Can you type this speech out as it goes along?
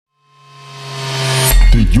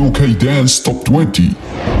UK Dance Top 20,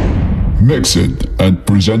 mixed and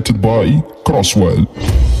presented by Crosswell.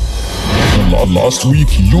 Last week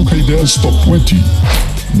UK Dance Top 20,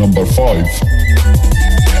 number 5.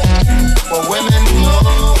 For women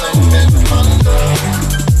glow and men thunder.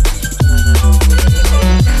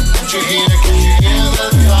 Can you hear the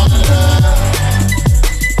thunder?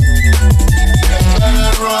 You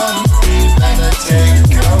better run, you better take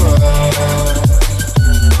cover.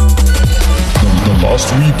 Last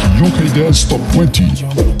week UK Dance Top 20,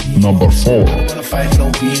 number 4. Wanna fight no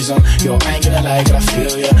reason. Yo, I ain't gonna lie, 'cause I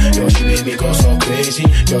feel ya. Yo, she made me go so crazy.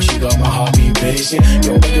 Yo, she got my heartbeat racing.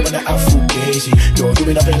 Yo, when you wanna act full crazy. Yo, do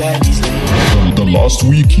me nothing like these ladies. The last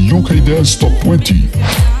week UK Dance Top 20,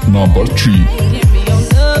 number 3.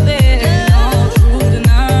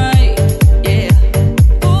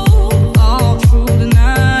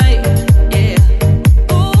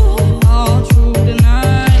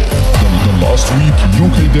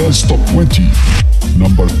 UK Dance Top 20,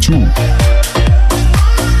 number 2.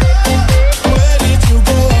 Where did you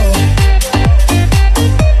go?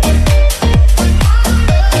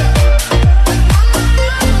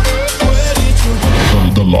 Where did you go?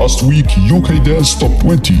 The last week UK Dance Top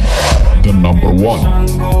 20, the number 1.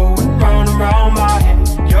 Going round and round my head.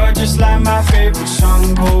 You're just like my favorite song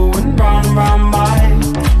going round and round my head.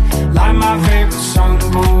 Like my favorite song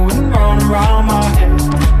going round and round my head.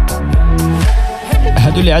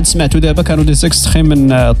 هادو اللي عاد سمعتوا دابا كانوا دي سكستخي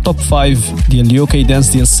من توب 5 ديال اليو كي دانس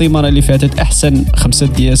ديال السيمانه اللي فاتت. احسن 5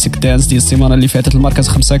 ديال سيك دانس ديال السيمانه اللي فاتت. المركز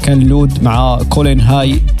 5 كان لود مع كولين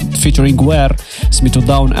هاي فيتورينغ وير سميتو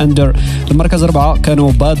داون اندر. المركز 4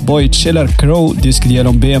 كانوا باد بوي تشيلر كرو ديسك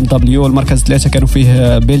ديالهم بي ام دبليو. المركز 3 كانوا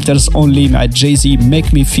فيه بيلترز اونلي مع جايزي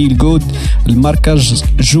ميك مي فيل جود. المركز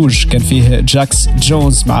 2 كان فيه جاكس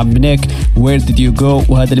جونز مع منيك وير ديد يو جو.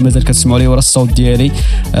 وهذا اللي مازال كتسمعوا ليه ورا الصوت ديالي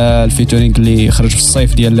الفيتورينغ اللي خرج في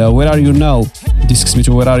الصيف ديال وير ار يو ناو ديسك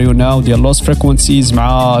سميتو وير ار يو ناو ديال لوس فريكوينسيز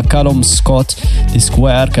مع كالوم سكوت ديسك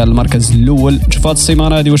وير. كان المركز الاول. نشوف هذه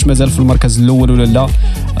السيمانه هذه واش مازال في المركز الاول ولا لا.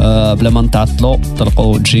 بلا ما نتعطلوا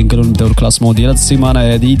طلقوا جينجل ونبداو الكلاسمون ديال هذه السيمانه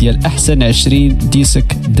هذه ديال احسن 20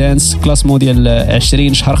 ديسك دانس. كلاسمون ديال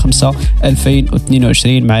 20 شهر 5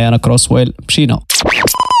 2022. معايا انا كروسويل. مشينا.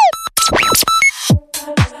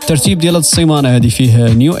 الترتيب ديال هاد السيمانه هذه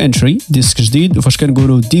فيه نيو انتري ديسك جديد. وفاش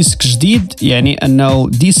كنقولوا ديسك جديد يعني انه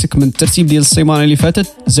ديسك من الترتيب ديال السيمانه اللي فاتت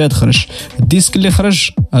زاد خرج. الديسك اللي خرج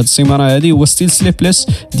هاد السيمانه هذه هو ستيل سليبلس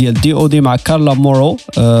ديال دي او دي مع كارلا مورو.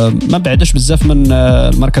 ما بعدش بزاف من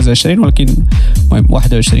المركز 20 ولكن المهم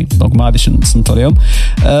 21 دونك ما غاديش نصنتوا اليوم.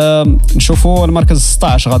 نشوفوا المركز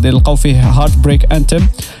 16 غادي نلقاو فيه هارت بريك انتم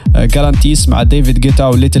جارانتيس مع ديفيد جيتا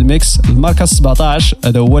وليتل ميكس. المركز 17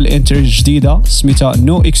 هذا هو الانتري الجديده سميتها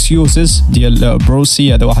نو اكسكيوزز ديال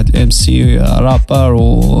بروسي. هذا واحد الام سي رابر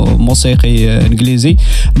وموسيقي انجليزي.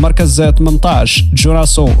 المركز 18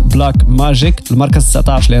 جوراسو بلاك ماجيك. المركز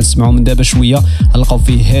 19 اللي نسمعوا من دابا شويه نلقاو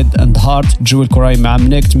فيه هيد اند هارت جويل كوراي مع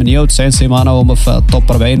منيك. 98 سيمانه وهما في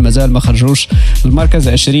التوب 40 مازال ما خرجوش. المركز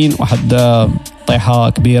 20 واحد طيحه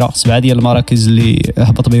كبيره 7 ديال المراكز اللي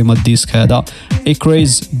هبط بهم الديسك هذا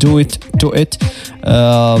ايكريز دو ات تو ات.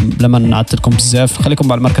 بلا ما نعطلكم بزاف خليكم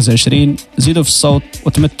مع المركز 20. زيدوا في الصوت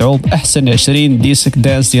وتمتعوا باحسن 20 ديسك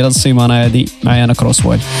دانس ديال السيمانه هذه. معايا انا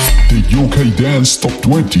كروسويل. The UK Dance Top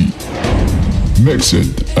 20, mixed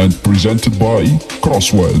and presented by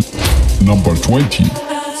Crosswell, number 20.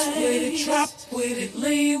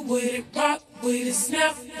 With it,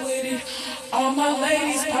 snap with it. All my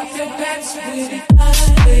ladies pop your backs with it.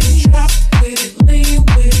 With it, drop with it, lean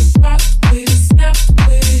with it, rock with it, snap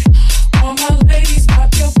with it. All my ladies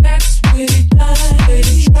pop your backs with it. With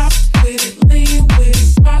it, drop with it, lean with it,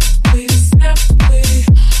 rock with it, snap with it.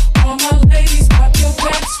 All my ladies pop your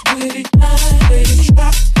backs with it. With it,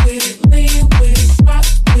 drop with it, lean with it, rock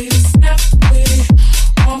with it, snap with it.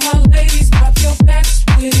 All my ladies pop your backs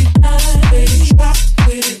with it. With it, drop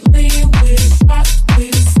with it, lean with it. Rock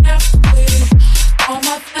with it, snap with it. All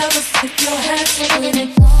my fellas, put your hands with it.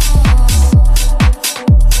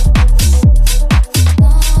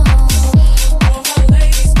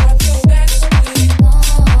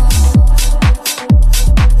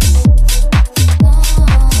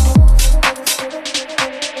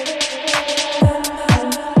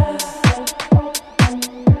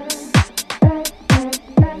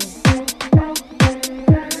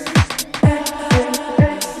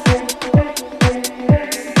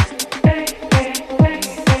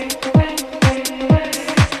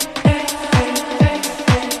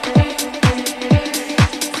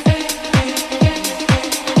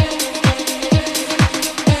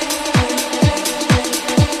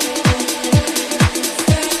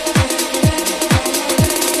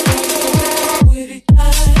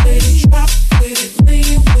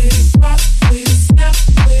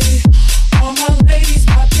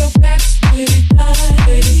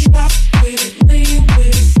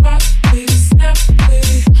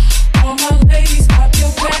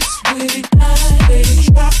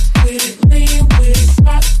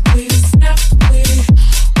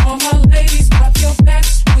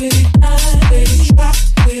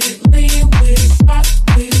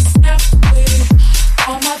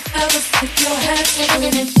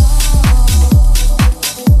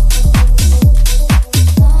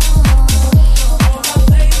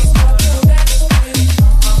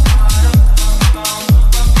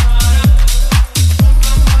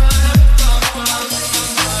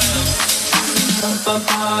 The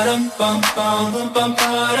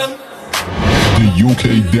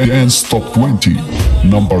UK Dance Top 20,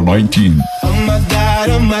 number 19. Oh my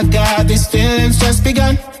God, these feelings just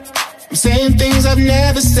begun. I'm saying things I've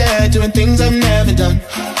never said, doing things I've never done.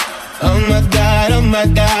 Oh my God,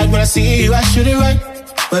 when I see you I should it right.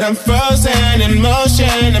 But I'm frozen in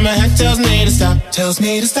motion and my head tells me to stop.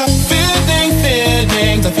 Feelings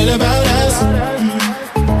I feel about us.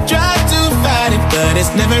 Try to fight it, but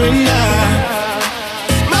it's never enough.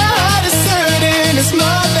 My heart is hurting, it's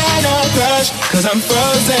more than a crush. Cause I'm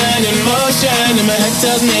frozen in motion and my head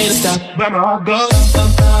tells me to stop. But my heart goes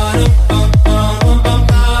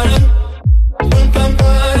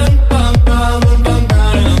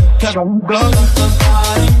cause I'm goes.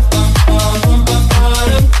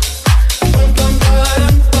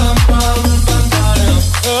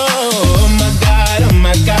 Oh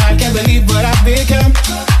my God, can't believe what I've become.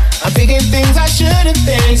 I'm thinking things I shouldn't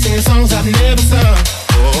think, singing songs I've never sung.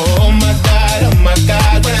 Oh my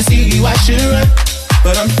God, when I see you I should run.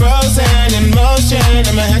 But I'm frozen in motion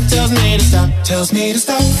and my head tells me to stop.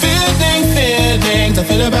 Feelings I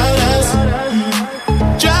feel about us.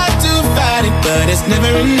 Try to fight it, but it's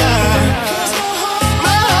never enough.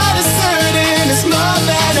 My heart is hurting, it's more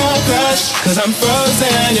than a crush. Cause I'm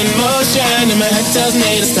frozen in motion and my head tells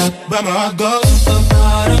me to stop. But my heart goes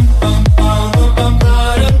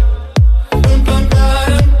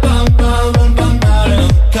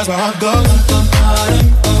cause my heart goes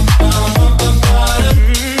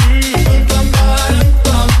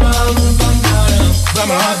but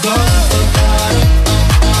my heart goes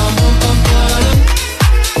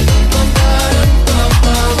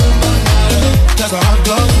cause my heart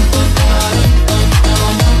goes.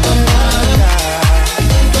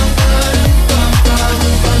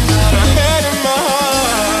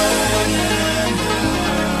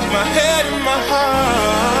 My head and my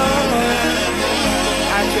heart,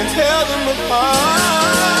 I can tell them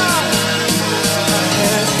apart. My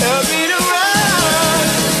head tells me to run,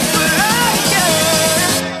 but I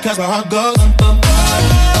can't. Cause my heart goes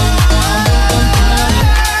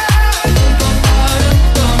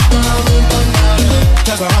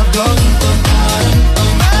cause my heart goes.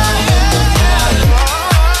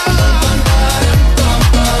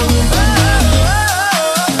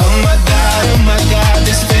 Oh my God,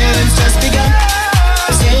 this feeling's just begun.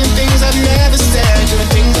 Saying things I've never said, doing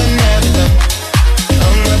things I've never done. Oh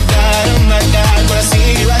my God, when I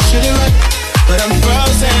see you I should it right. But I'm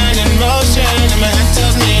frozen in motion and my head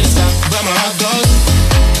tells me to stop. But my heart goes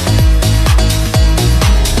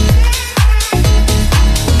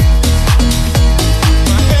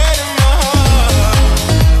my head and my heart.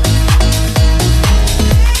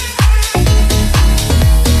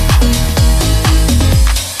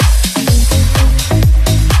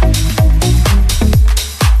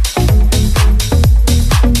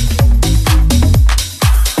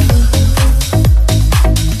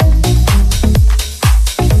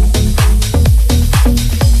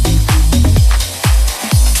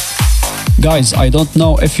 Guys, I don't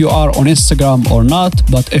know if you are on Instagram or not,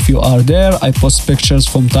 but if you are there, I post pictures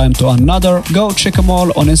from time to another. Go check them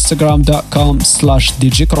all on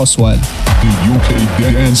Instagram.com/DJCrosswell. The UK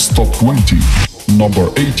Dance Top 20, number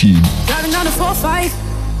 18. Driving down the 4-5,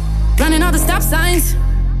 running all the stop signs.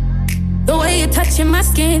 The way you're touching my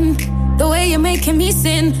skin, the way you're making me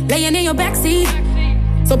sin, laying in your backseat.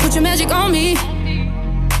 So put your magic on me.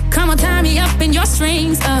 Come on, tie me up in your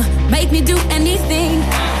strings. Make me do anything.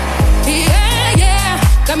 Yeah,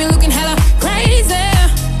 got me looking hella crazy.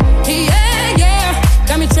 Yeah,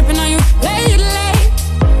 got me tripping on you lately.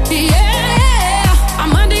 Yeah,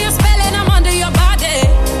 I'm under your spell and I'm under your body.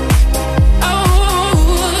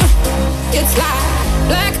 Oh, it's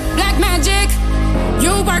like black magic.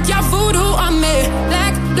 You work your voodoo on me.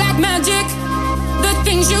 Black magic. The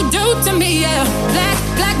things you do to me, yeah.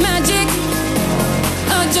 Black magic.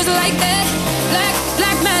 Just like that.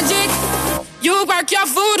 Black magic. You work your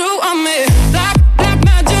voodoo on me. Black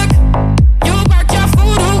magic. You work your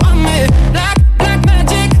voodoo on me. Black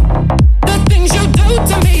magic. The things you do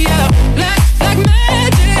to me, yeah. Black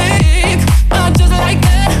magic. Just like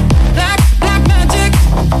that. Black magic.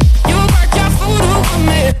 You work your voodoo on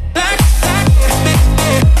me. Black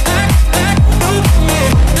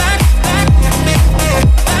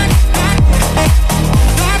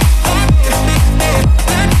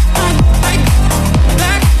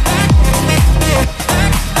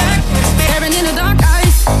staring in the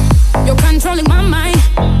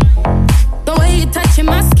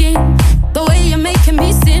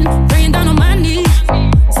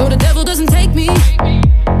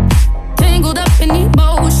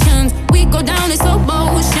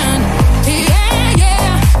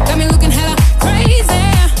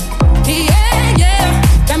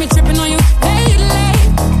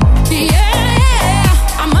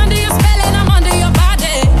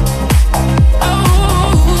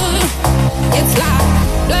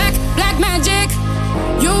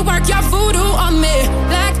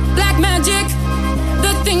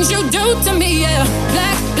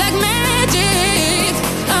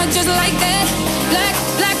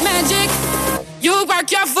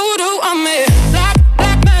work your voodoo on me. Black,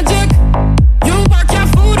 black magic. You work your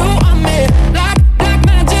voodoo on me. Black, black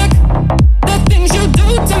magic. The things you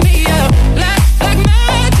do to me, yeah. Black, black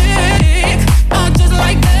magic. Just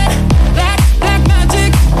like that. Black, black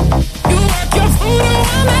magic. You work your voodoo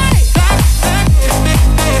on me. Black, black, black,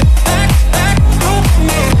 black, black, on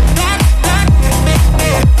me. Black, black, black,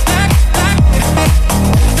 black, black, black, black,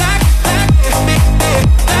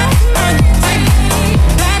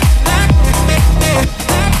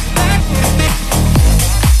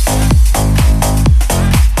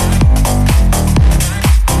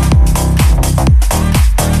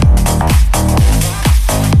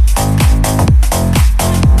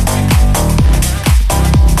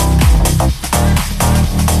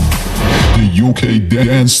 UK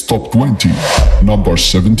Dance Top 20, number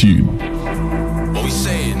 17. What we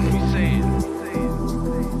saying?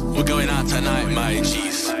 We're going out tonight, my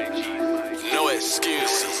G's. No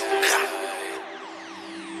excuses.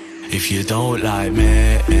 If you don't like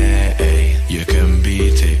me, you can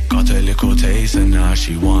beat it. Got a little taste and now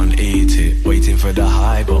she won't eat it. Waiting for the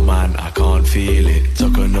high, but man, I can't feel it.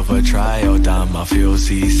 Took another try, oh damn, I feel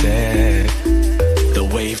seasick. The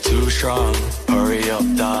wave too strong. Hurry up,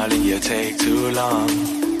 darling, you take too long.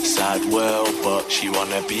 Sad world, but she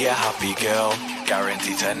wanna be a happy girl.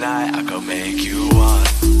 Guarantee tonight I can make you one.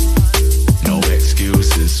 No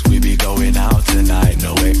excuses, we be going out tonight.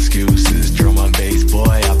 No excuses, drum and bass,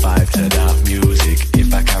 boy, I vibe to that music.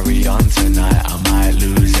 If I carry on tonight, I might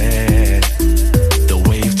lose it. The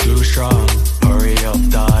wave too strong. Hurry up,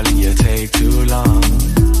 darling, you take too long.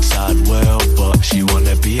 Sad world, but she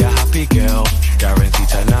wanna be a happy girl. Guarantee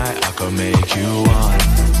tonight I can make you one.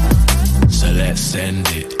 So let's send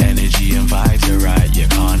it. Energy and vibes are right, you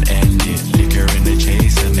can't end it. Liquor in the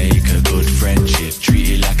chase and make a good friendship. Treat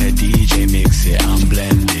it like a DJ, mix it and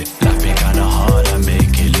blend it. Laughing kinda hard and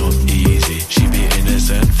make it look easy. She be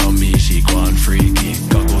innocent for me, she gone freaky.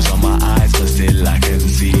 Goggles on my eyes but still I can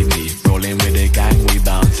see me. Rolling with the gang, we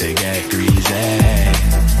bound to get greasy.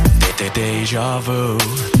 Deja vu.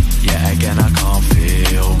 Yeah, again I can't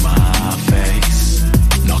feel my face.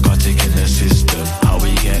 Narcotic in the system. How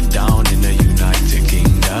we get down in the United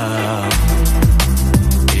Kingdom.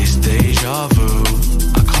 It's deja vu.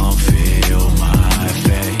 I can't feel my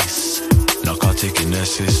face. Narcotic in the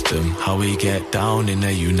system. How we get down in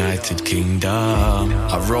the United Kingdom.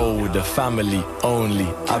 I roll with the family only.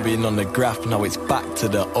 I've been on the graph, now it's back to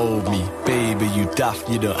the old me. Baby, you daft,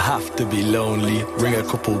 you don't have to be lonely. Bring a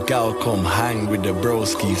couple gal, come hang with the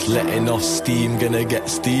broskies. Letting off steam, gonna get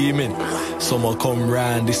steaming. Summer come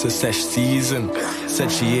round, it's a sesh season.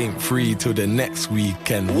 Said she ain't free till the next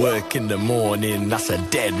weekend. Work in the morning, that's a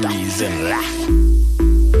dead reason.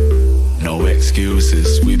 No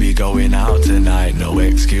excuses, we be going out tonight, no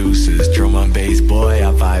excuses. Drum and bass, boy,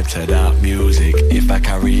 I vibe to that music. If I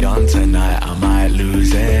carry on tonight, I might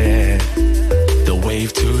lose it. The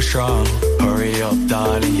wave too strong. Hurry up,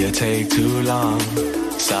 darling, you take too long.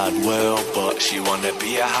 Sad world, but she wanna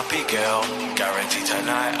be a happy girl. Guarantee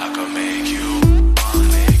tonight I can make you.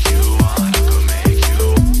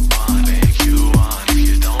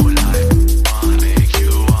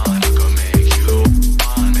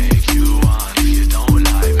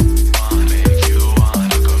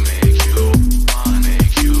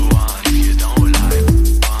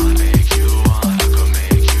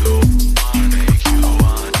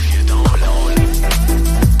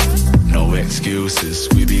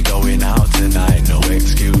 We be going out tonight, no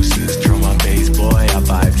excuses. Drum and bass, boy, I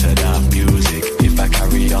vibe to that music. If I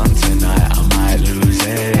carry on tonight, I might lose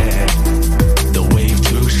it. The wave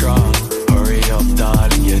too strong. Hurry up,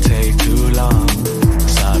 darling, you take too long.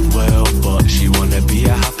 Sad world, but she wanna be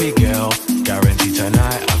a happy girl. Guarantee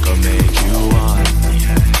tonight I can make you one.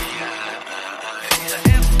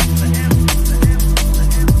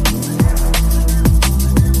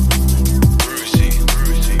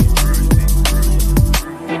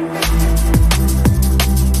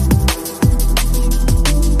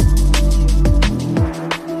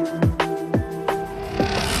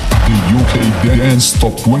 Dance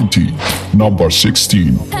Top 20, number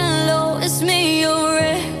 16. Hello, it's me, your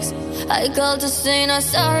ex. I called to say not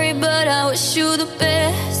sorry, but I wish you the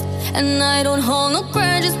best. And I don't hold no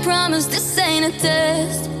grudges, promise this ain't a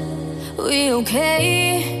test. We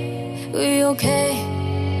okay, we okay.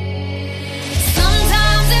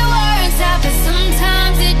 Sometimes it works out, but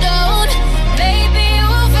sometimes it don't. Maybe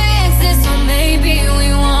we'll fix this, or maybe we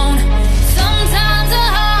won't. Sometimes a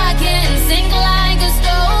heart can sink like a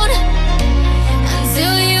stone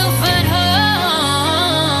till you find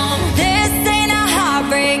home. This ain't a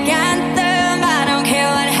heartbreak anthem. I don't care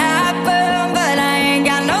what happened, but I ain't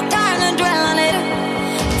got no time to dwell on it.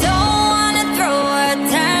 Don't wanna throw a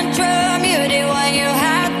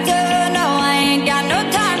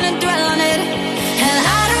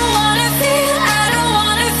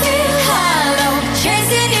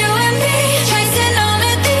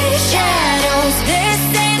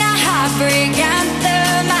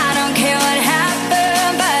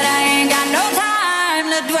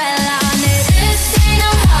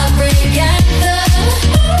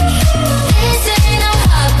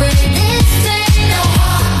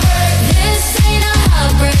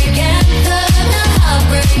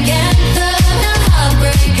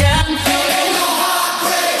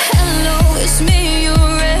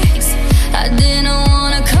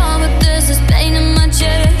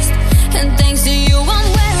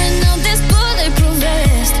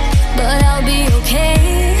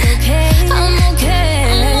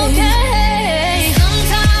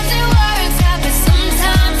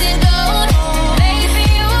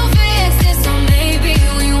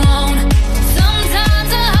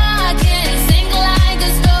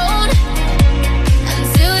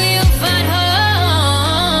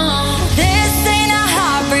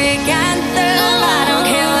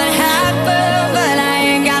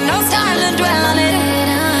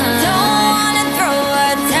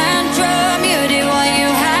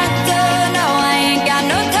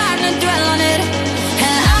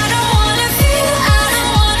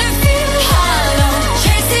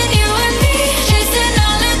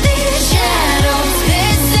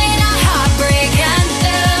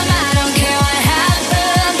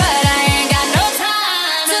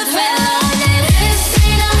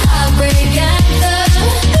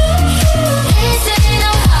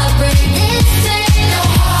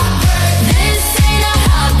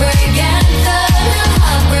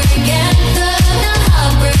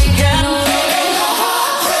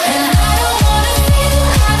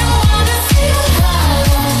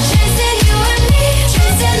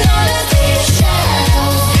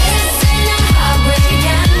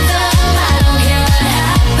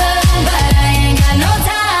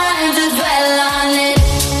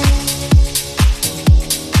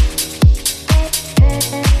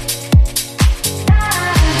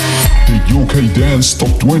Dance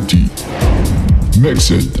Top 20.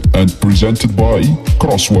 Mixed and presented by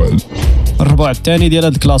Crosswell. الربع الثاني ديال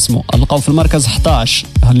هذا الكلاسمون لقاو في المركز 11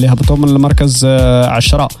 اللي هبطوا من المركز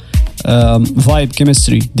 10 فايب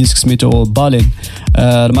كيمستري ديسك سميتو بالين.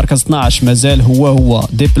 المركز 12 مازال هو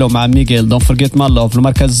ديبلو مع ميغيل دون فورغيت ماي لوف.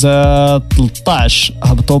 المركز 13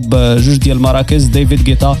 هبطوا بجوج ديال المراكز ديفيد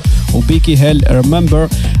جيتا وبيكي هيل ريمبر.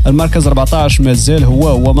 المركز 14 مازال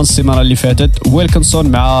هو من السيمانه اللي فاتت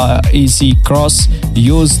ويلكنسون مع اي سي كروس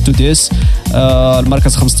يوز تو ديس.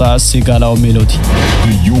 المركز 15 سيغالا وميلودي.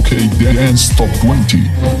 The UK Dance Top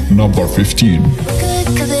 20. Number 15.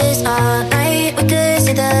 Could this all night, we could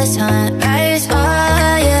see the sunrise.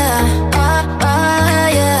 Oh yeah, oh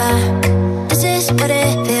yeah. This is what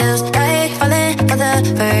it feels like, falling for the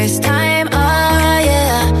first time. Oh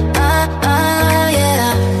yeah, oh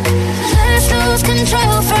yeah. Let's lose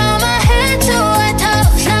control from our head to our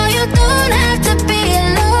toes. Now you don't have to be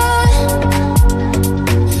alone.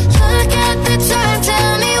 Look at the time,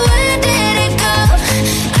 tell me when did it go?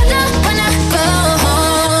 I know when I go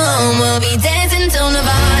home, we'll be dancing till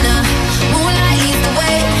Nirvana. Moonlight leads the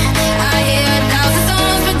way. I hear 1,000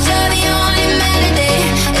 songs, but you're the only melody.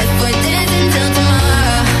 If we're dancing till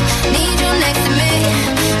tomorrow, need you next to me.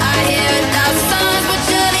 I hear 1,000 songs, but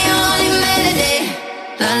you're the only melody.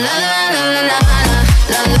 La la la la la la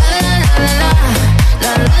la la la la la la la la la la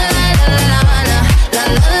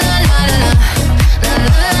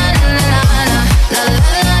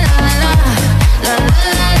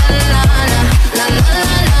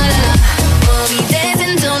we'll be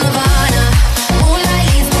dancing till Nirvana. Moonlight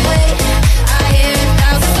leads the way. I hear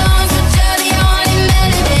 1,000 songs, but you're the only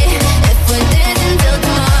melody. If we're dancing till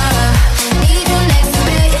tomorrow, need you next to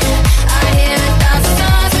me. I hear 1,000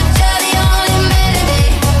 songs, but you're the only melody.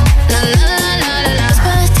 La la la la la.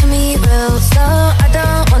 Whisper to me real slow. I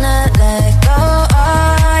don't wanna let go.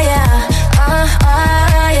 Oh yeah,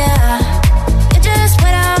 oh yeah. You're just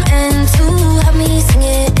what I'm into. Help me sing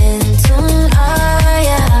it in tune. Oh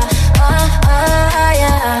yeah, oh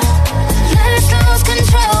yeah. Let's lose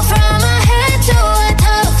control from our head to our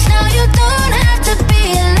toes. Now you don't have to be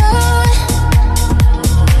alone.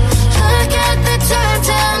 Look at the time,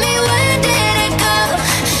 tell me when did it go?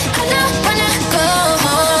 I know when I go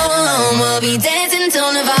home, we'll be dancing till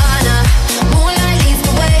Nirvana. Moonlight leads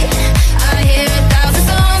the way. I hear 1,000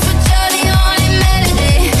 songs, but you're the only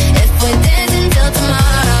melody. If we're dancing till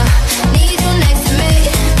tomorrow, need you next to me.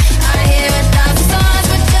 I hear 1,000 songs,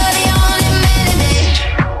 but you're the only melody.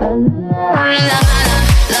 La la la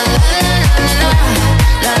la la la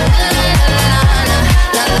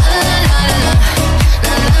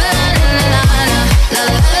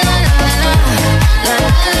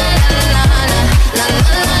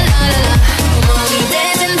we'll be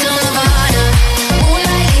dancing till Nirvana.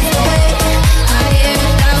 Moonlight leads the way. I hear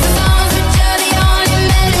 1,000 songs, but you're the only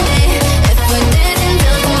melody. If we're dancing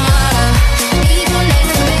till tomorrow, need you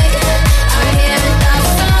next to me. I hear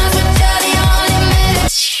 1,000 songs, but you're the only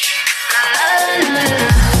melody.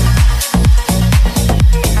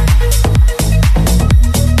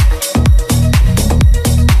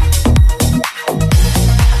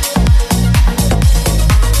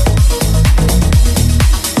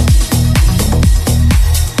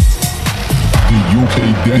 The UK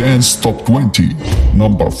Dance Top 20.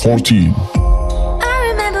 Number 14. I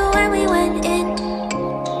remember when we went in,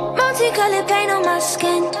 multicolored paint on my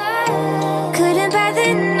skin. Couldn't bear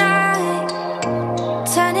the night,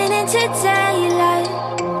 turning into daylight.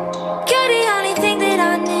 You're the only thing that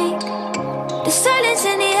I need. The silence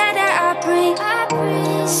in the air that I breathe.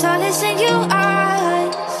 Solace in your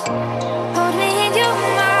eyes, hold me in your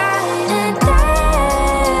mind. And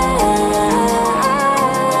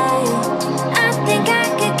I think I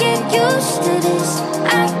could get used to this.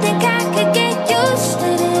 I think I could get used to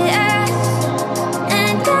this.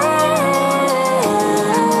 And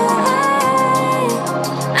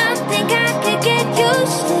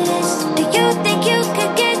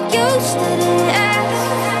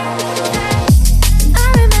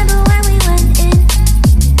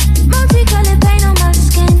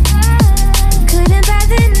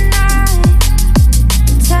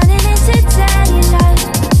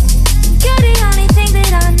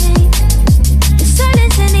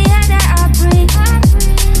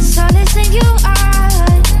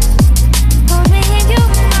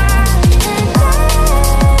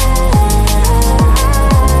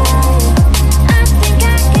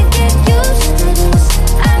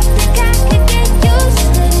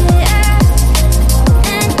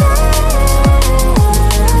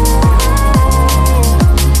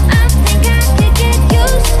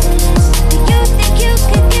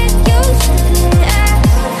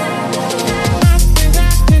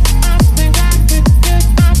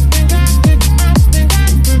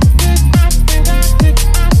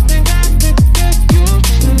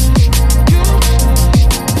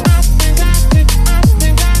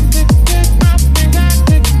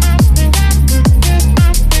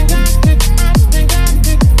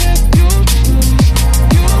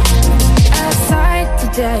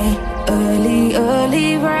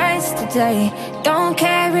today. Don't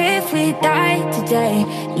care if we die today.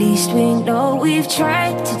 Least we know we've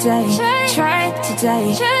tried today. Tried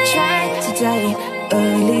today. Tried today.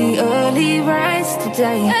 Early rise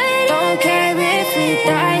today. Don't care if we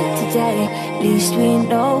die today. Least we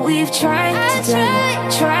know we've tried today.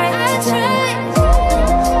 Tried today.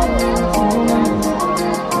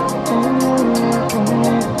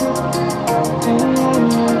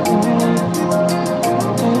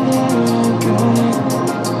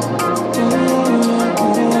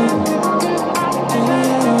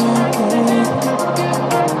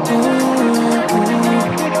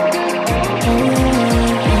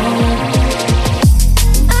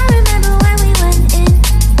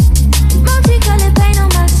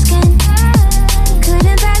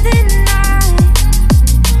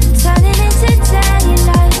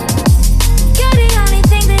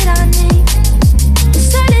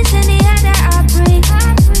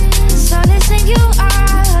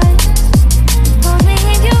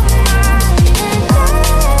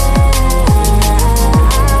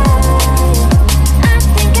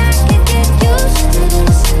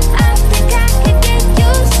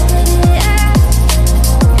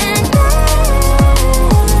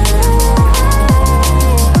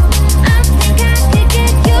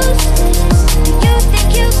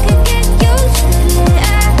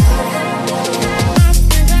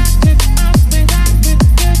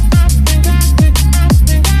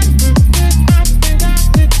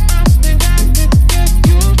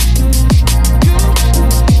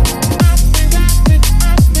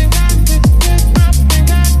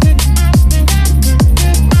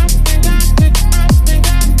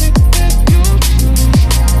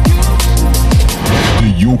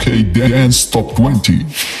 Dance Top 20,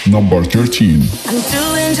 number 13. I'm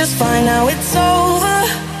doing just fine now, it's over.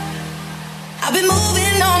 I've been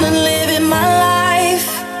moving on and living my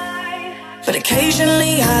life, but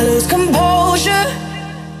occasionally I lose composure,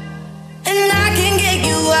 and I can get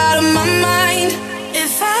you out of my mind.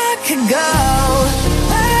 If I could go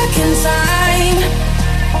back in time,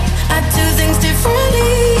 I'd do things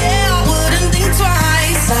differently, yeah, I wouldn't think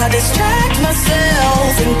twice. I distract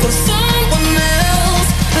myself, think of someone else,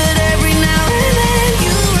 but every now and then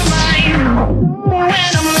you remind me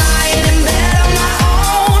when I'm lying in bed on my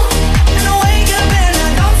own, and I wake up and I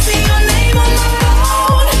don't see your name on my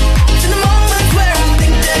phone. To the moments where I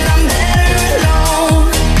think that I'm better alone,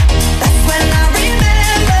 that's when I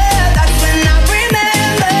remember, that's when I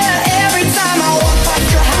remember. Every time I walk past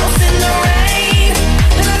your house in the rain,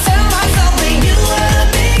 and I tell myself that you were the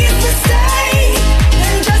biggest mistake,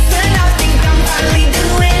 and just when I think I'm finally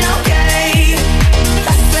doing okay,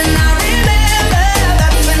 that's when I remember,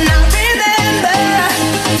 that's when I remember.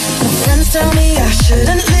 My friends tell me I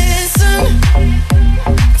shouldn't listen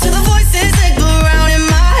to the voices that go round in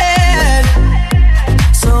my head,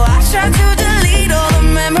 so I try to delete all the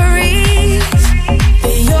memories,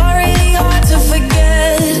 but you're really hard to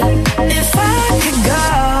forget. If I could go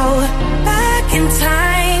back in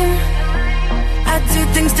time, I'd do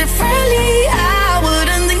things differently, I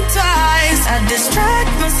wouldn't think twice. I'd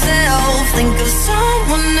distract myself, think of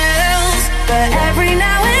someone else, but every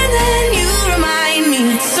now and then you remind me.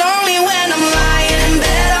 It's only when I'm lying in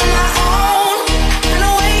bed on my own, and I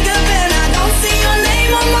wake up and I don't see your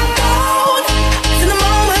name on my phone. To the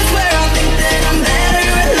moments where I think that I'm better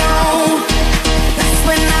alone, that's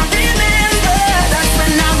when I remember, that's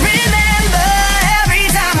when I remember. Every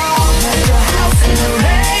time I walk past your house in the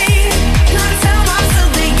rain, and I tell myself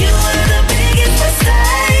that you were the biggest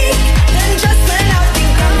mistake, and just when I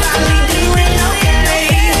think I'm finally doing okay,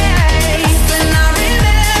 that's when I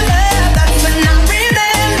remember, that's when I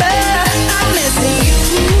remember. I'm missing you.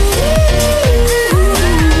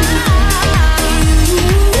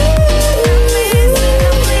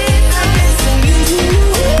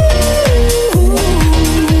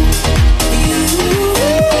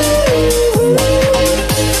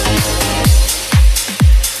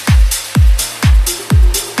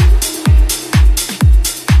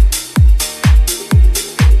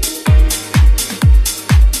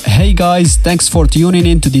 Hey guys, thanks for tuning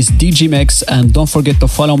in to this DG Mix, and don't forget to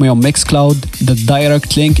follow me on Mixcloud. The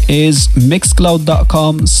direct link is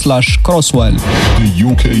mixcloud.com/Crosswell. The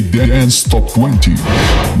UK Dance Top 20,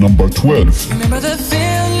 number 12. Remember the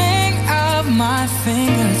feeling of my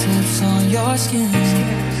fingertips on your skin,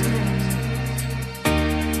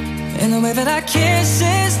 and the way that our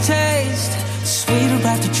kisses taste sweeter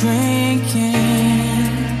after drinking,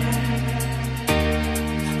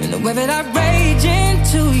 and the way that I rage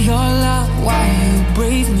into your love while you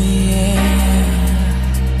breathe me in,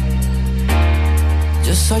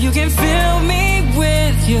 just so you can fill me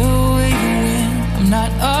with you even when I'm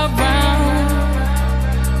not around.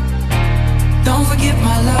 Don't forget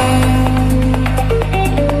my love.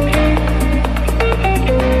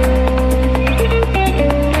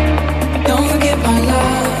 Don't forget my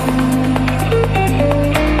love.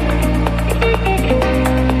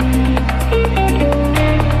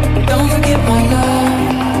 Don't forget my love.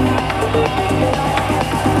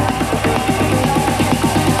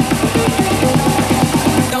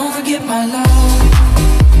 Don't forget my love.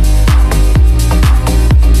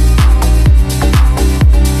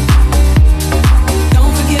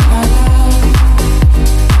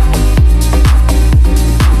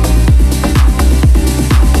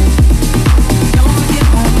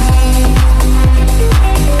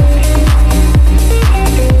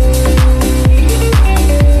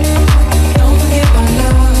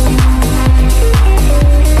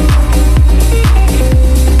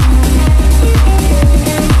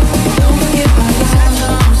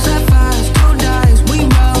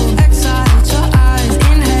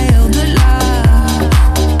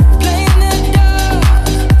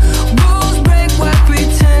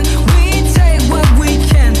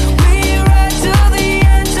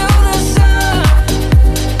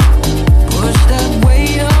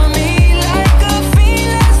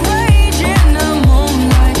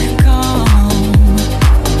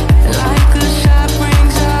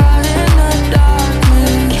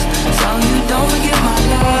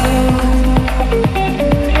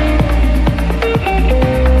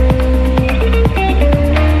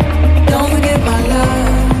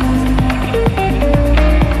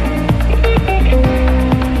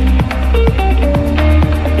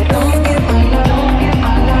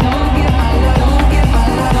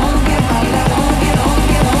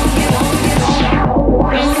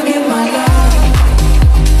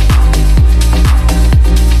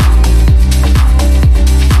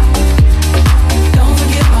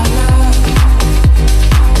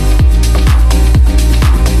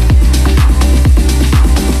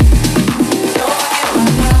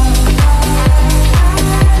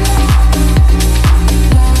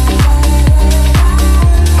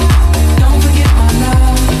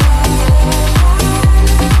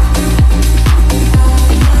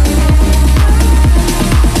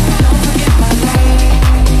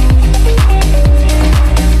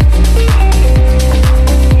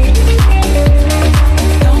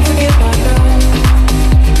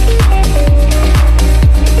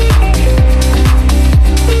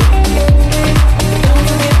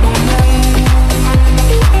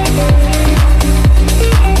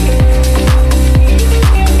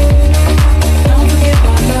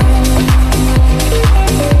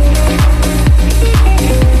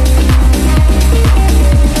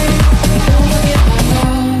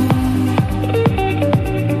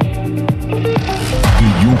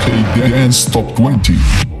 Dance Top 20,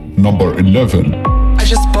 number 11. I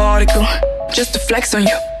just bought a girl, just to flex on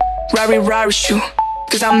you. Rari shoe,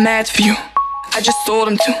 cause I'm mad for you. I just sold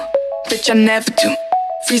them too, bitch I never do.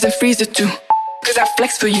 Freezer too, cause I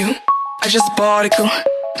flex for you. I just bought a girl,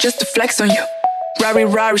 just to flex on you.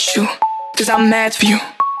 Rari shoe, cause I'm mad for you.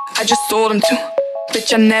 I just sold them too,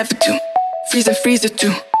 bitch I never do. Freezer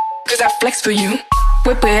too, cause I flex for you.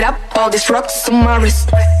 Whip it up, all these rocks on my wrist.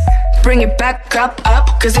 Bring it back up,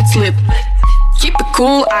 cause it's lit. Keep it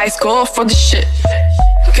cool, ice cold for the shit.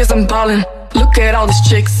 Cause I'm ballin', look at all these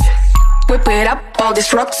chicks. Whip it up, all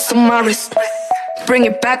these rocks on my wrist. Bring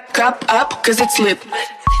it back up, cause it's lit.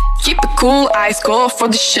 Keep it cool, ice cold for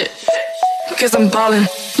the shit. Cause I'm ballin',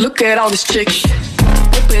 look at all these chicks.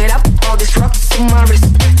 Whip it up, all these rocks on my wrist.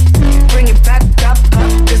 Bring it back up,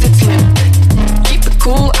 cause it's lit. Keep it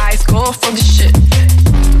cool, ice cold for the shit.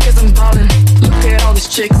 Cause I'm ballin', look at all these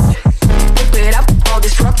chicks. Whip it up, all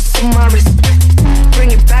these rocks on my wrist.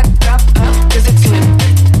 Bring it back up, cause it's lit.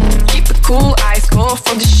 Keep it cool, ice cold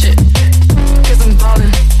for the shit. Cause I'm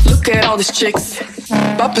ballin', look at all these chicks.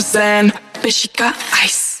 Papa's and bitch, she got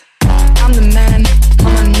ice. I'm the man,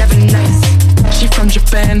 mama never nice. She from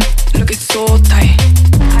Japan, look it's so tight.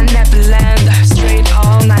 I never land, straight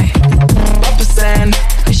all night. Papa's and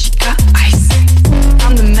bitch, she got ice.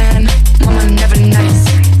 I'm the man, mama never nice.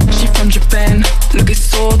 She from Japan, look it's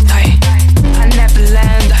so tight. I never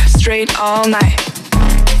land, straight all night.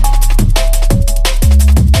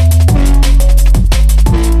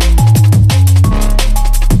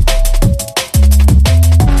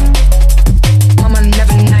 Mama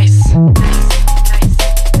never nice.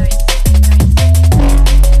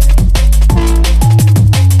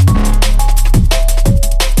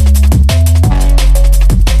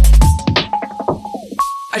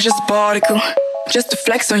 I just bought a girl, just to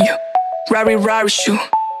flex on you. Rari shoe,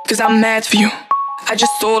 cause I'm mad for you. I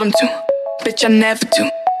just sold them too, bitch I never do.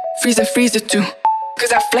 Freezer too,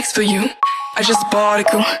 cause I flex for you. I just bought a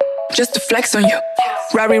girl, just to flex on you.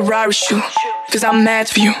 Rari shoe, cause I'm mad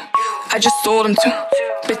for you. I just told him to,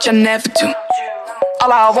 bitch I never do.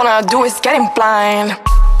 All I wanna do is get him blind.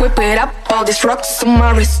 Whip it up, all these rocks on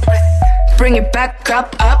my wrist. Bring it back up,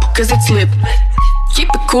 cause it's lit. Keep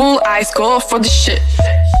it cool, ice cold for the shit.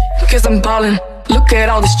 Cause I'm ballin', look at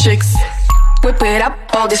all these chicks. Whip it up,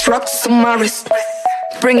 all these rocks on my wrist.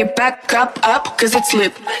 Bring it back up, cause it's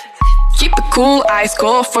lit. Keep it cool, ice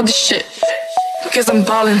cold for the shit. Cause I'm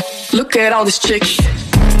ballin', look at all these chicks.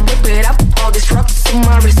 Whip it up, all these rocks on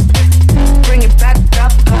my wrist. Bring it back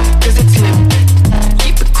up, cause it's lit.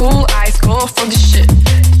 Keep it cool, ice cold for the shit.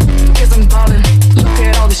 Cause I'm ballin', look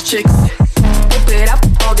at all these chicks. Whip it up,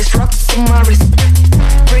 all these rocks on my wrist.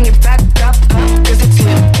 Bring it back up, cause it's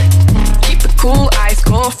lit. Keep it cool, ice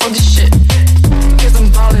cold for the shit. Cause I'm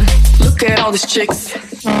ballin', look at all these chicks.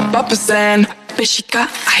 Papa's and bitch, she got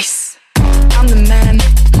ice. I'm the man,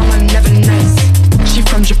 mama never nice. She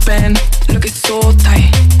from Japan, look it's so tight.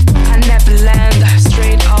 I never land,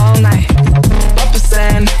 straight all night. Papa's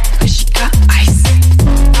and bitch, she got ice.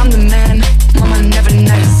 I'm the man, mama never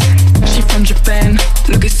nice. She from Japan,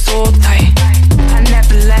 look it's so tight. I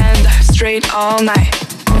never land, straight all night.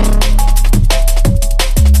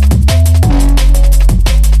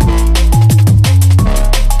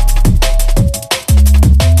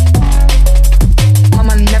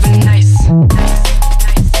 Mama never nice.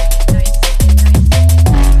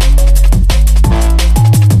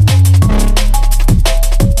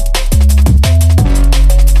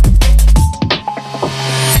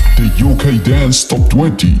 The UK Dance Top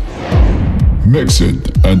 20. Mixed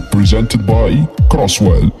and presented by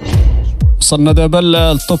Crosswell. وصلنا دابا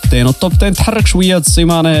للتوب 10 والتوب 10 تحرك شويه هاد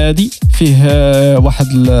السيمانه هذه فيه واحد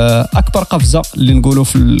اكبر قفزه اللي نقولوا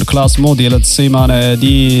في الكلاسمون ديال هاد السيمانه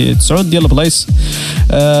هذه 9 ديال البلايص.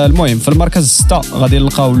 المهم في المركز 6 غادي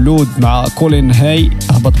نلقاو لود مع كولين هاي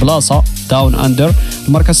هبط بلاصه داون اندر.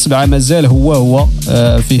 المركز 7 مازال هو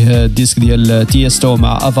فيه الديسك ديال تيستو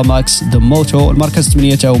مع افا ماكس ذا موتو. المركز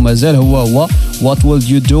 8 تا هو مازال هو وات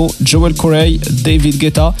ويل يو دو جويل كوري ديفيد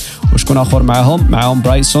جيتا وشكون اخر معاهم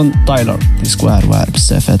برايسون تايلر. ديسك واعر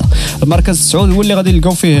بزاف هذا. المركز 9 هو اللي غادي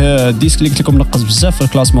نلقاو فيه الديسك اللي قلت لكم نقص بزاف في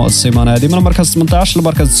الكلاسمون السيمانه هذه. من المركز 18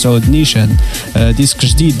 للمركز 9 نيشان ديسك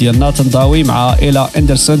جديد ديال ناتان داوي مع إيلا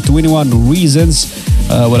اندرسون 21 ريزونز.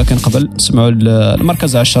 ولكن قبل نسمعوا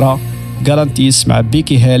المركز 10 جارانتيس مع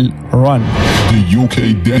بيكي هيل ران. The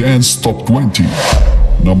UK Dance Top 20.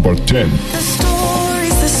 Number 10. The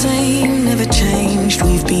story's the same, never changed.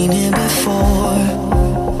 We've been here before.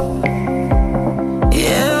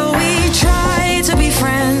 Yeah, we try to be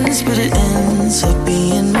friends, but it ends up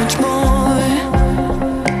being much more.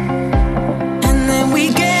 And then we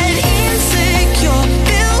get insecure,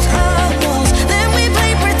 build up walls, then we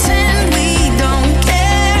play pretend we don't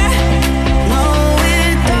care. No,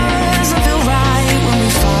 it doesn't feel right when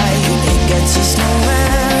we fight, it gets us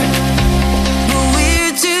nowhere. But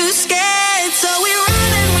we're too scared, so we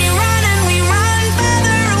run and we run and we run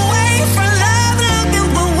further away from love, looking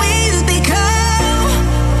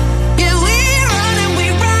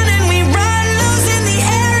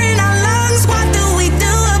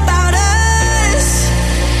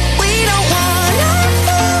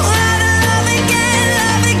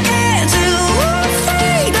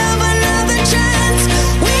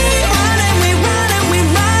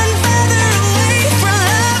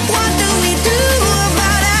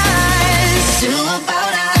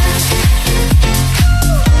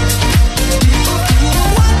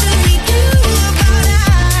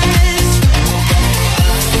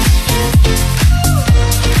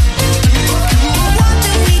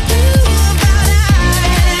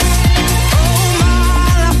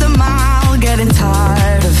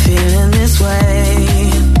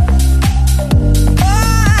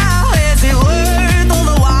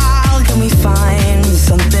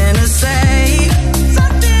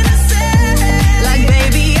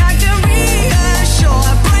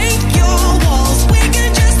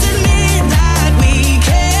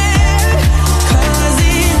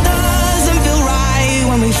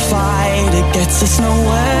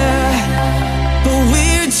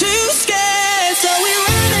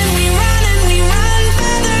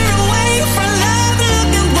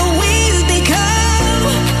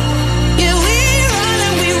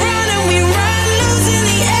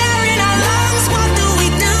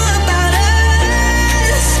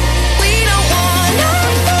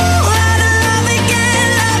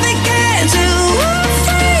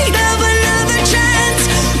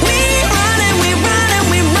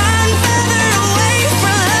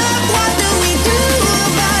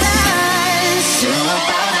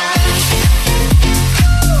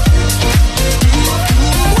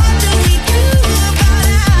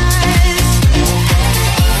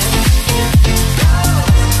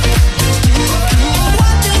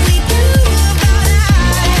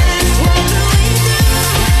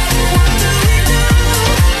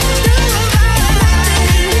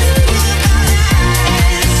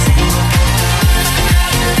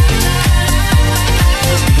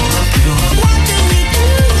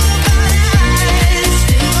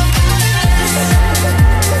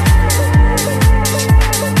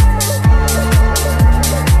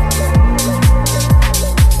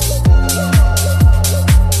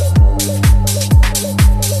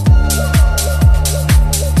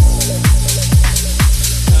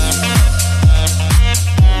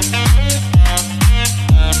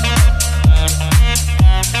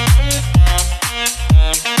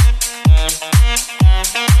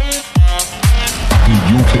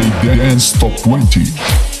Top 20.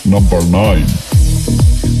 Number 9.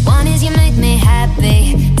 One is you make me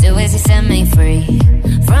happy, two is you set me free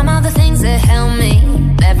from all the things that held me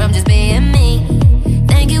back from just being me.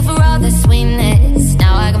 Thank you for all the sweetness.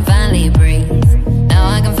 Now I can finally breathe. Now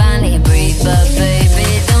I can finally breathe. But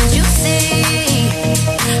baby, don't you see?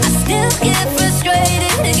 I still get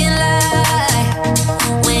frustrated, can't lie.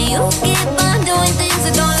 When you keep on doing things I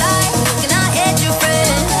don't like, and I hate your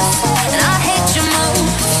friends, and I hate your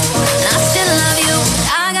moves, and I still love you.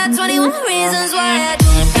 I got 21 reasons why I do.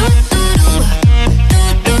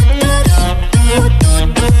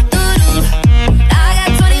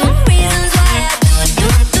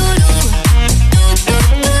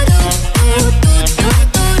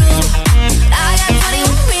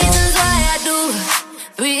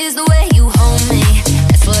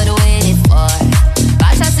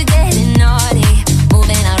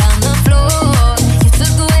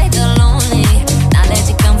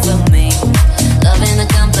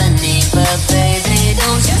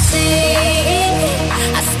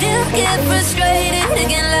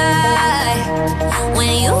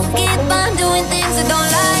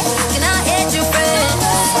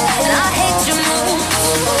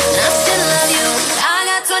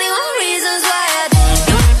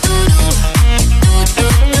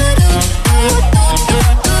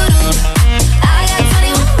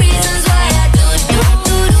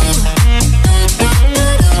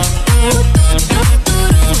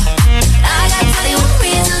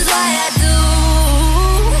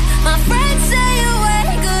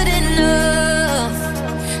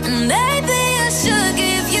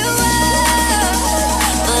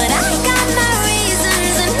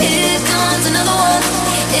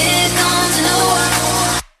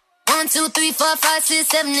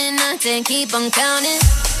 Keep on counting.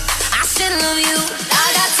 I still love you.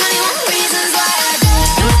 I got 21 reasons why I do.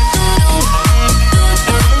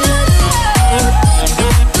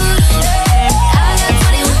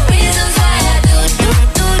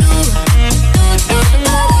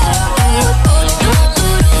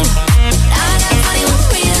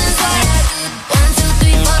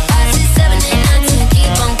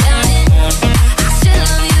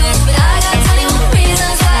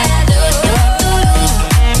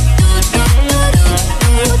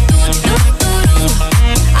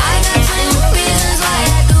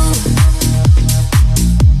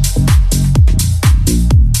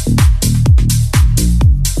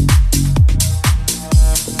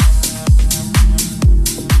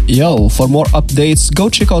 Yo, for more updates, go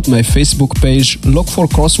check out my Facebook page, look for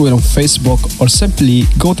Crosswell on Facebook, or simply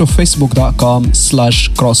go to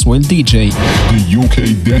facebook.com/CrosswellDJ. The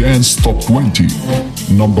UK Dance Top 20.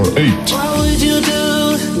 Number 8. What would you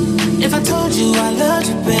do if I told you I loved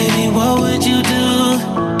you, baby? What would you do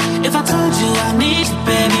if I told you I need you,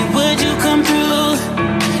 baby? Would you come through?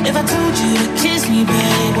 If I told you to kiss me,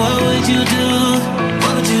 baby, what would you do?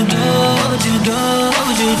 What would you do? What would you do? What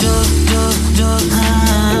would you do?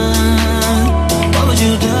 What would you do? What would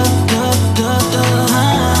you do?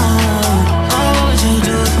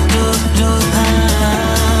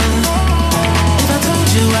 If I told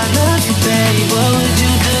you I love you, baby, what would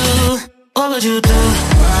you do? What would you do?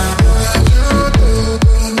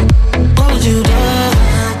 What would you do?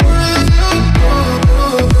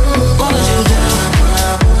 What would you do?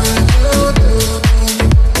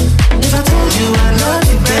 If I told you I love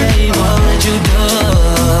you, baby, what would you do?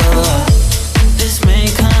 This may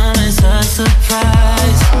come as a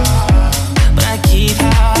surprise, but I keep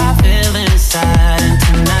how I feel inside. And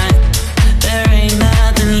tonight, there ain't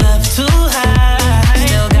nothing left to hide.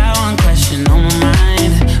 Still got one question on my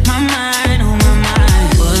mind, on my mind.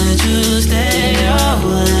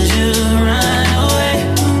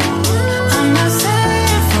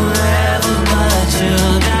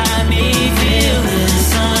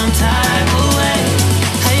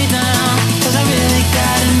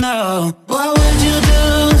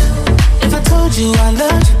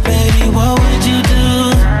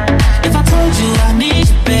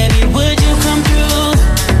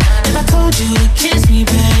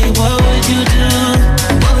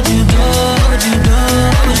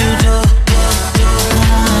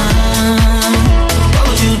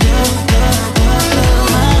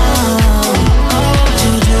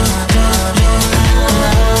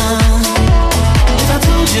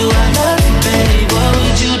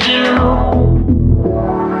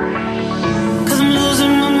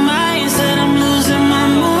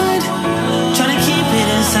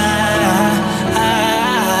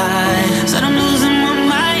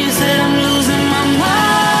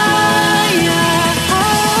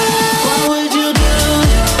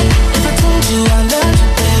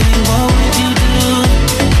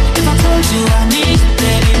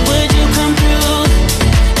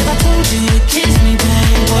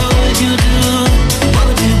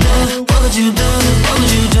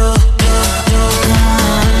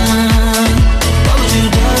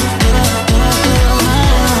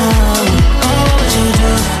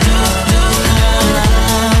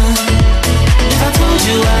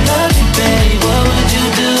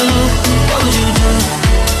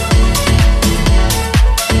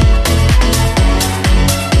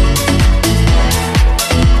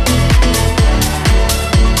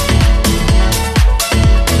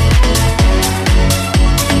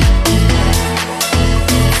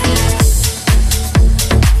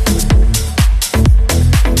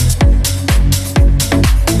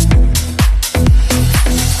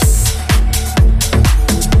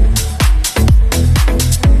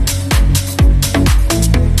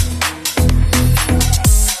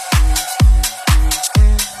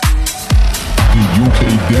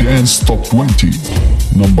 Top 20.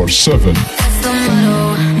 Number 7.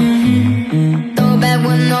 Throw back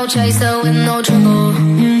with no chaser, with no trouble.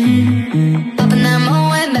 Popping that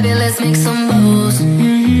Moet, baby, let's make some bubbles.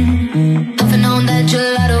 Puffing on that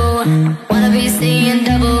gelato, wanna be seeing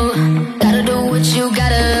double. Gotta do what you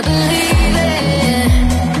gotta believe it.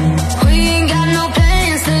 We ain't got no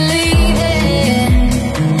plans to leave it.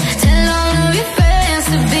 Tell all of your friends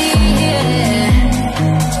to be here.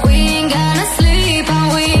 We ain't gonna sleep all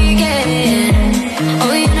weekend.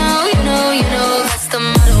 Oh, you know, that's the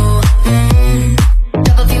motto.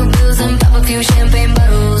 Drop a few bills and pop a few champagne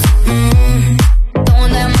bottles.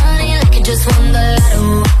 Throwing that money like you just won the lotto.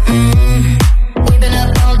 We've been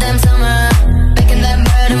up all damn summer, making that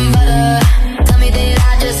bread and butter. Tell me did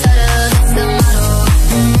I just stutter? That's the motto.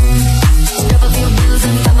 Drop a few bills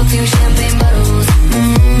and pop a few champagne bottles.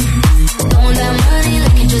 Throwing that money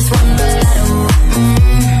like you just won the lotto.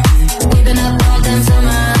 We've been up all damn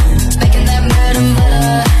summer, making that bread and butter.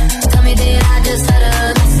 Tell me did I just stutter?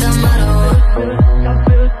 That's the motto.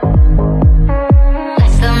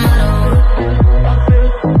 That's the motto.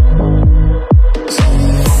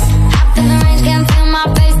 Hopped in the range, can't feel my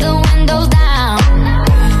face, the windows down.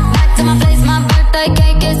 Back to my place, my birthday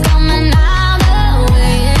cake is coming out. The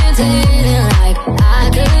way it's hitting like I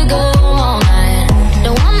could go all night.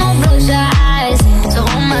 Don't want no bloodshot eyes, so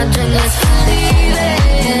hold my drink, let's leave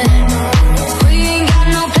it. We ain't got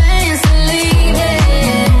no plans to leave it.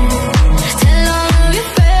 Tell all of your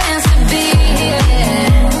friends to be here.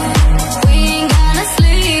 We ain't gonna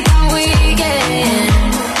sleep all weekend.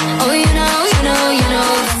 Oh, you know,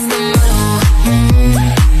 that's the motto.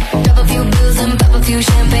 Drop a few bills and pop a few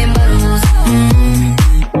champagne bottles.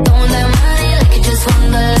 Throwing that money like you just won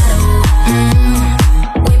the lotto.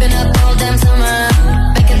 We've been up all damn summer,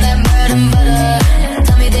 making that bread and butter.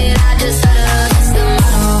 Tell me did I just stutter? That's the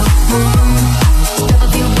motto. Drop a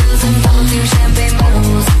few bills and pop a few champagne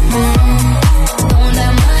bottles. Throwing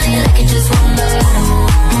that money like you just won the lotto.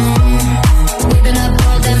 We've been up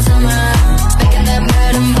all damn summer, making that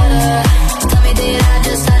bread and butter. Tell me did I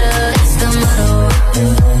just stutter? That's the motto.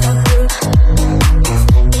 The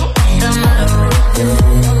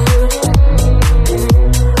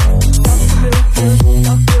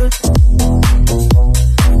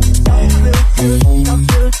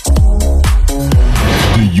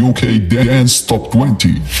The UK Dance Top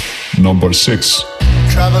 20. Number 6.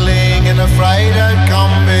 Traveling in a freighter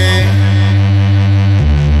combi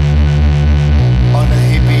on a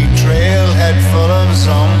hippie trailhead full of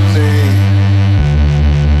zombies.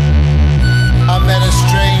 I met a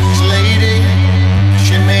strange lady,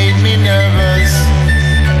 she made me nervous.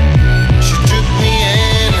 She took me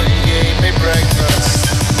in and gave me breakfast.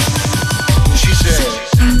 She said,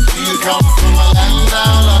 do you come from a land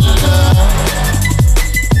down under,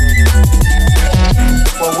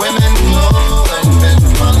 where women glow and men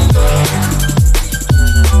wonder?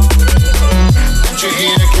 Can you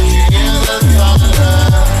hear the thunder?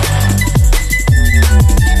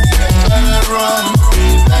 You better run,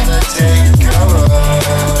 you better take cover.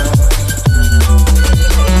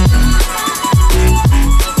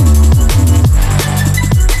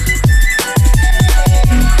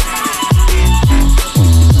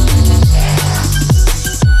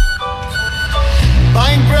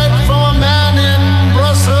 Buying bread from a man in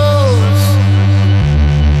Brussels.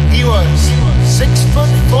 He was 6'4"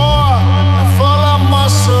 and full of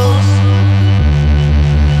muscle.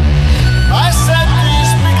 I said, do you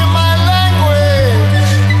speak my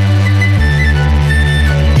language?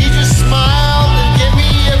 He just smiled and gave me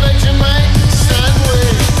a Vegemite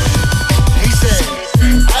sandwich. He said,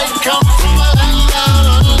 I come from a land down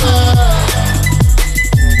under,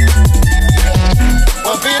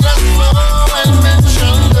 where people slow and men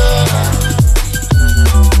chunder.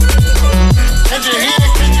 Can you hear the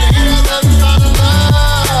thunder?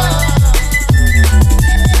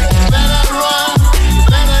 You better run, you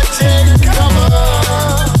better take cover.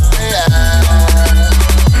 Yeah.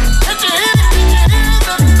 Can you hear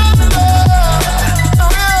the thunder? Oh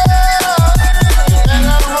yeah. You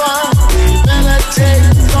better run, you better take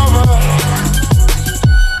cover.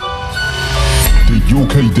 The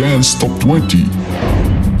UK Dance Top 20.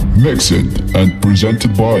 Mixed and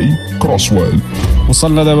presented by Crosswell.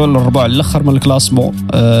 وصلنا دابا للربع الاخر من الكلاسمون.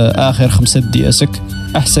 اخر 5 دياسك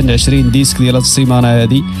احسن 20 ديسك ديال هاد السيمانه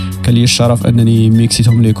هادي كان لي الشرف انني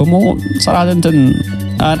ميكسيتهم لكم. وصراحه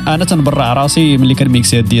انا تنبرع راسي ملي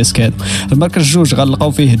كنميكسي هاد الديسك هادو. المركز 2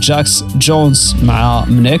 غنلقاو فيه جاكس جونز مع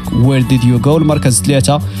منيك وير ديد يو جو. المركز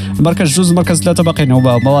 3 المركز 3 باقيين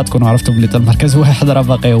هما ما تكونوا عرفتوا بلي المركز 1 راه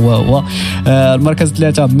باقي هو المركز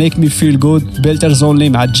 3 ميك مي فيل جود بيلترز اونلي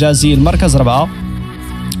مع جازي. المركز 4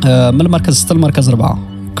 من المركز 6 المركز 4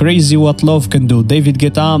 Crazy What Love Can Do. ديفيد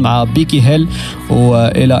جيتا مع بيكي هيل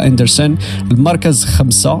وإيلا أندرسون. المركز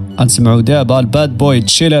 5 غنسمعوا دابا الباد بوي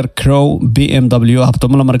تشيلر كرو بي ام دبليو، هبطوا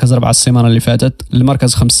من المركز 4 السيمانة اللي فاتت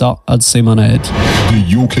المركز 5 هاد السيمانة هادي.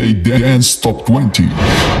 The UK Dance Top 20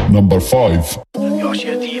 Number 5. Yo, she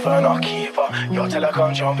a diva and I'll keep her. Yo, tell her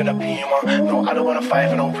come jump in a beamer. No, I don't wanna fight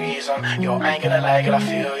for no reason. Yo, I ain't gonna like it, I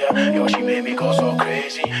feel ya. Yo, she made me go so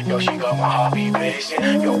crazy. Yo, she got my heartbeat racing.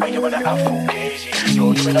 Yo, when you wanna act full crazy. Yo,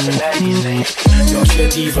 you been up in like these days. Yo, she a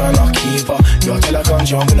diva and I'll keep her. Yo, tell her come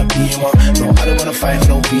jump in a beamer. No, I don't wanna fight for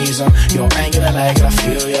no reason. Yo, I ain't gonna like it, I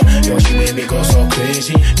feel ya. Yo, she made me go so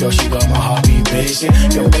crazy. Yo, she got my heartbeat racing.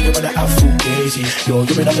 Yo, when you wanna act full crazy. Yo,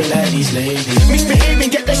 you been up in like these ladies.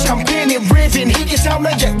 Misbehaving, get the champagne and raving. He gets out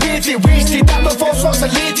and get weirdly wasted. That love all sorts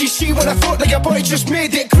of ladies. She when I thought like a boy just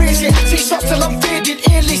made it crazy. Take shots till I'm faded.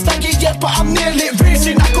 Ain't least like it yet, but I'm nearly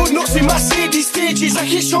racing. I go nuts in Mercedes stages. I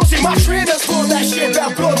hit shots in my trainers. Blow that shit,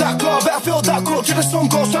 better blow that car. Better fill that cup till the sun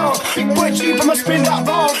goes down. Big boy cheap, I'ma spin that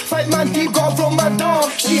round. Fight man deep, gotta run man down.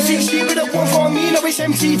 She thinks she be the one for me. Now it's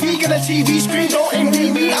MTV, get a TV screen. Don't envy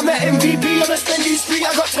me, I'm an MVP. On a spending spree,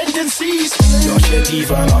 I got tendencies. Yo, she a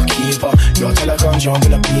diva and I'll keep her. Yo, tell her come jump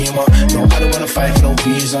in a beamer. No, I don't wanna fight for no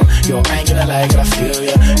reason. Yo, I ain't gonna like it, I feel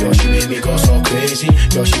ya. Yo, she made me go so crazy.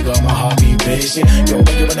 Yo, she got my heartbeat racing. Yo,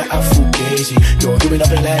 when you wanna act full crazy. Yo, you been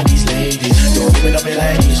up in like these ladies. Yo, you been up in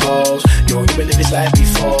like these hoes. Yo, you been live this life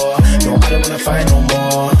before. Yo, I don't wanna fight no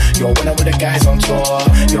more. Yo, when I'm with the guys on tour.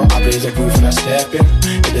 Yo, I blaze a groove and I step in.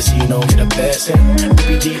 In the scene, get a blessing.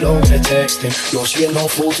 BBD low with the texting. Yo, she ain't no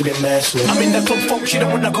fool to be messed with. I'm in the club, folk, she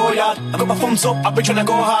don't wanna go yard. I got my thumbs up, I've been tryna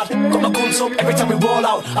go hard. Got my guns up every time we roll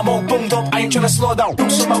out. I'm all bummed up, I ain't tryna slow down.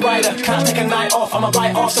 Don't show my rider, can't take a night off. I'm a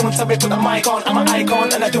write off, someone tell me put the mic on. I'm an icon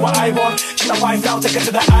and I do what I want. She my wife now, take her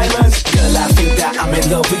to the islands. Girl, I think that I'm in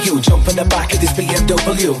love with you. Jump in the back of this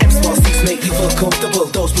BMW. M-Sport 6 make you feel comfortable.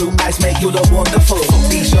 Those blue eyes make you look wonderful. Fuck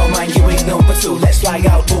these your mind, you ain't number 2. Let's fly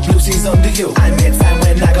out, put blue seas under you. I made time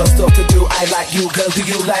when I got stuff to do. I like you, girl, do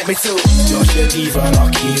you like me too? Yo, she a diva and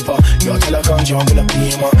I'll keep her. Yo, tell her come jump in a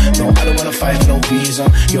beamer. No, I don't wanna fight for no reason.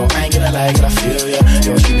 Yo, I ain't gonna like it, I feel ya.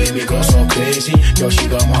 Yo, she made me go so crazy. Yo, she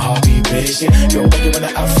got my heartbeat racing. Yo, when you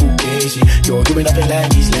wanna act full crazy. Yo, you been up in like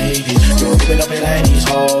these ladies. Yo, you been up in like these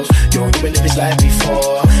hoes. Yo, you been live this life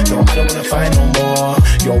before. Yo, I don't wanna fight no more.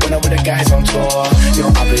 Yo, when I'm with the guys on tour. Yo,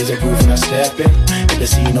 I blaze a groove and I step in. In the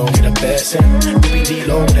scene, get a blessing. BBD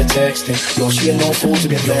low with the texting. Yo, she ain't no fool to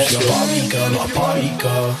be blessed. Yo, she a Barbie girl, not a party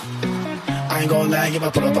girl. I ain't gon' lie, if I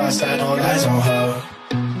put up outside, all eyes on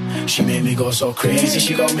her. She made me go so crazy,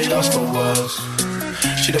 she got me lost for words.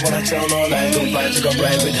 She don't wanna tell no lie, go right to go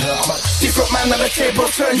right with her. I'm a different man on the table,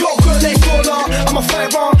 turn your girl, let's go on. I'm a fire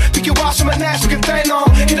on, pick your ass from a nice, we can dine on.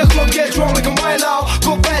 Hit the club, get drunk, we can wild out.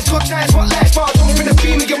 Go bad, go chance, what last bar, jump in the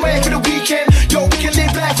beam, we can wait for the weekend. Yo, we can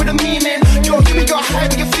live life with a meaning. Yo, you ain't got high,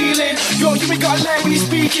 we can feeling. Yo, you ain't got lie when you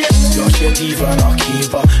speaking. Yo, she a diva and I'll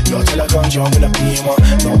keep her. Yo, tell her come jump in a beamer.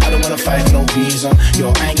 No, I don't wanna fight for no reason. Yo,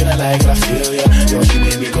 I ain't gonna like it, I feel ya. Yo, she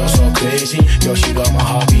made me go so crazy. Yo, she got my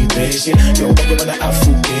heartbeat racing. Yo, when you wanna act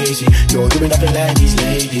full crazy. Yo, you been up in like these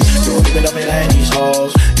ladies. Yo, you been up in like these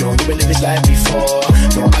hoes. Yo, you been live this life before.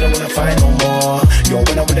 Yo, I don't wanna fight no more. Yo,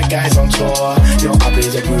 when I'm with the guys on tour. Yo, I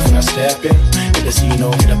blaze a groove and I step in. In the scene,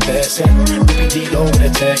 get a blessing. BBD low with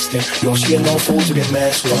the texting. Yo, she ain't no fool to be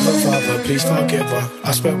messed with. Her father, please forgive her.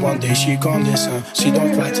 I swear one day she gon' listen. She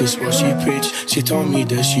don't practice what she preach. She told me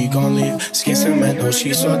that she gon' leave. Skin cement, oh,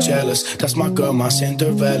 she's so jealous. That's my girl, my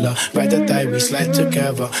Cinderella. Ride or die, we slide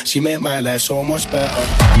together. She made my life so much better.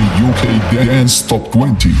 The UK Dance Top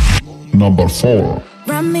 20 Number 4.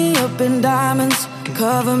 Wrap me up in diamonds,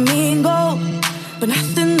 cover me in gold, but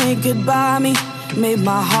nothing they could buy me made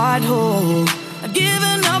my heart whole. I'd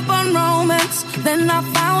given up on romance, then I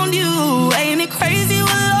found you. Ain't it crazy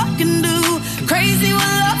what love can do? Crazy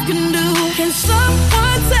what love can do. Can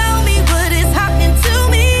someone tell me what is happening to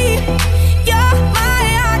me? You're my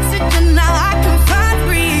oxygen, now I can find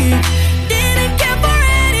breathe. Didn't care for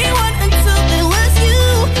anyone until it was you.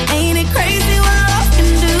 Ain't it crazy what love can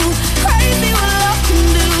do? Crazy what love can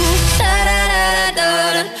do. Da da da da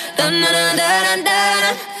da da da da da da.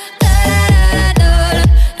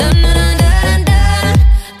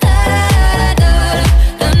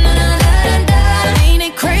 Ain't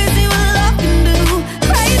it crazy what love can do?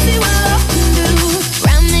 Crazy what love can do.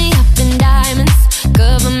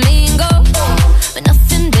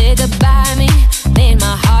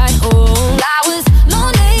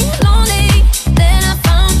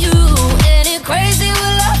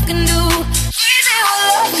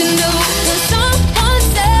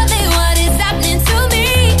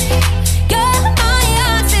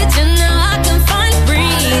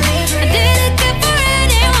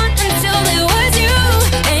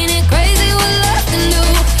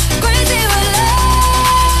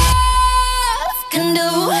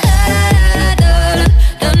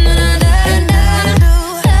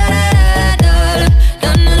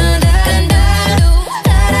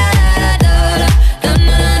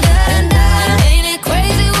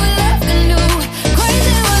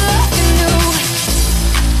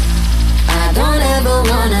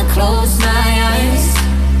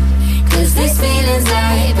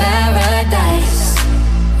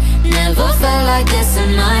 never felt like this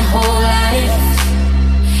in my whole life.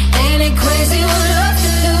 Ain't it crazy what love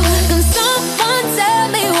can do? Can someone tell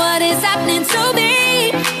me what is happening to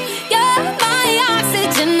me? You're my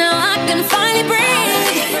oxygen, now I can finally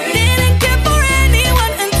breathe. Didn't care for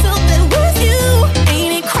anyone until there was you.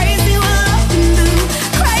 Ain't it crazy what love can do?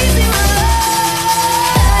 Crazy what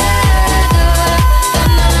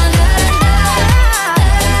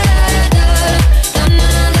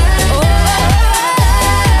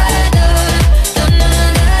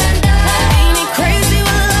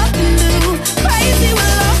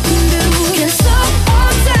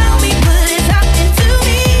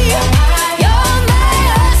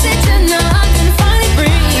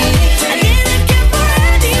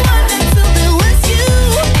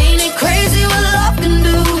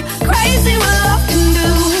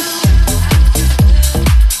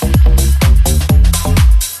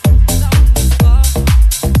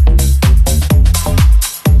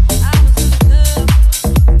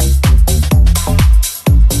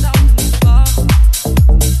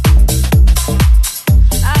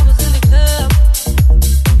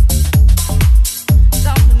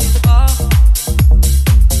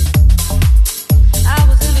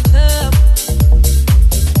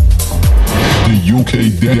UK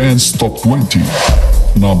Dance Top 20.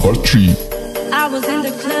 Number 3. I was in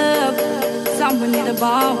the club, someone in the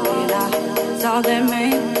bar when I saw that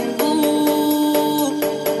man. Ooh,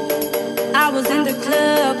 I was in the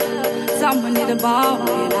club, someone in the bar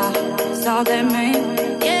when I saw that man.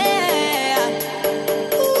 Yeah,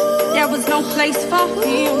 there was no place for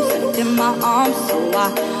him, slipped in my arms, so I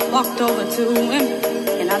walked over to him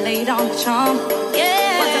and I laid on the charm.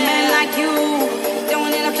 Yeah, what's a man like you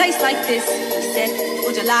doing in a place like this? He said,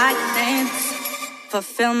 would you like to dance?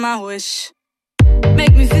 Fulfill my wish.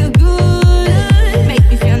 Make me feel good, make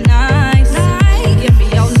me feel nice. Give me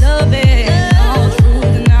your loving all through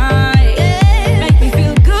the night. Make me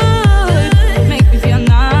feel good, make me feel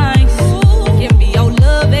nice. Give me your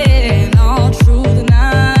loving all through the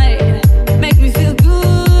night. Make me feel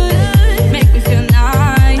good, make me feel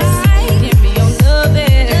nice. Give me your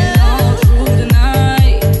loving all through the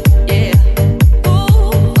night. Yeah,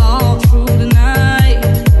 all through the night.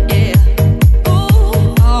 Yeah,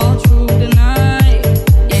 all through the night.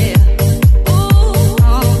 Yeah,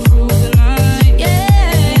 all through the night.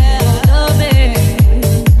 Yeah, loving.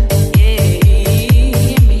 Yeah,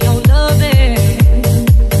 give me your loving.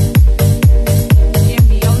 Give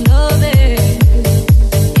me your loving.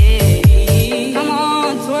 Yeah, come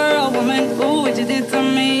on, twirl, woman. Ooh, what you did to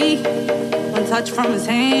me. One touch from his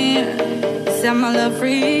hand, set my love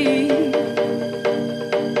free.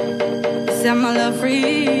 Set my love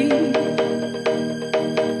free.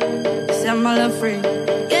 Set my love free.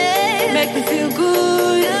 Yeah, make me feel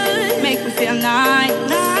good, make me feel nice.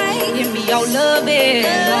 Give me your loving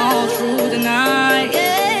all through the night.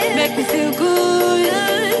 Make me feel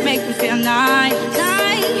good, make me feel nice.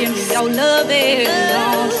 Give me your loving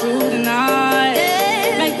all through the night.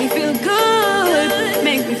 Make me feel good,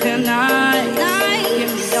 make me feel nice.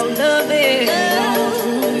 Give me your loving all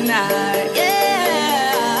through the night.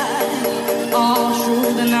 Yeah, all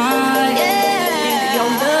through the night. Give me your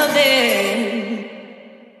loving.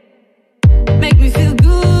 Make me feel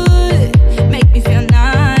good, make me feel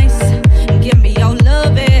nice. Give me your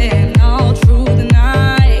loving all through the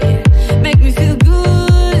night. Make me feel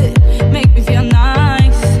good, make me feel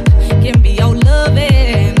nice. Give me your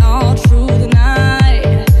loving all through the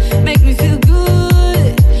night. Make me feel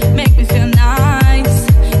good, make me feel nice.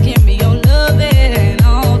 Give me your loving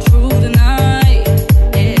all through the night.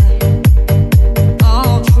 Yeah,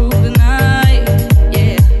 all through the night.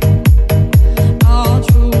 Yeah, all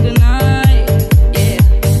through the night. Yeah,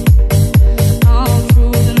 all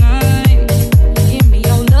through the night. Give me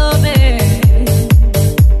your loving.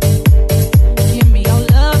 Give me your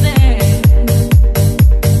loving.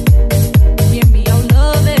 Give me your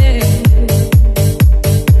loving.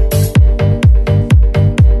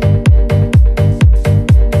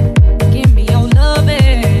 Give me your loving.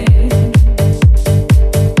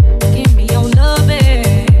 Give me your loving.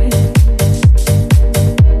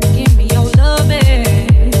 Give me your loving.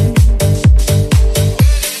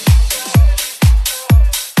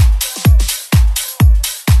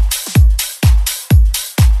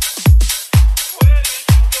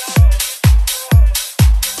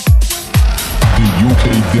 The UK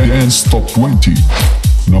Dance Top 20.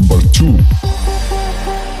 Number 2.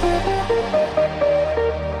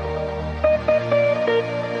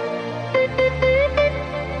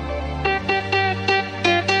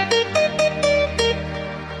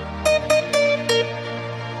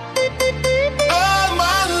 Oh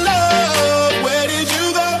my love, where did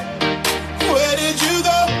you go? Where did you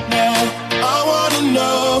go now?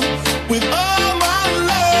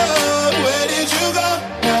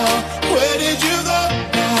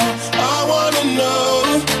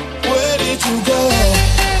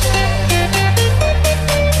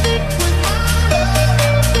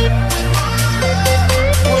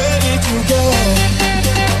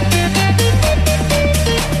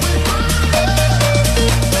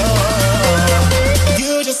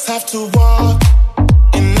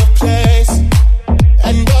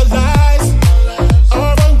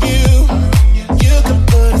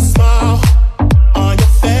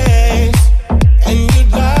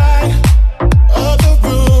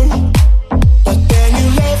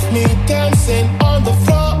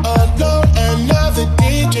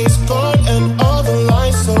 DJ's gone and all the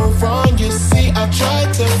lights are wrong. You see, I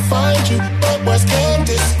tried to find you, but words can't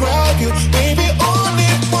describe you. Baby, only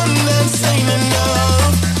one that's ain't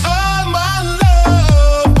enough. Oh, my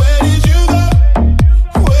love, where did you go?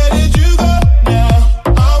 Where did you go now?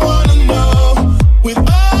 I wanna know. With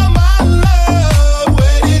all my love,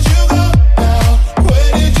 where did you go now?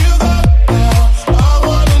 Where did you go now? I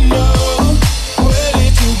wanna know. Where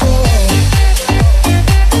did you go?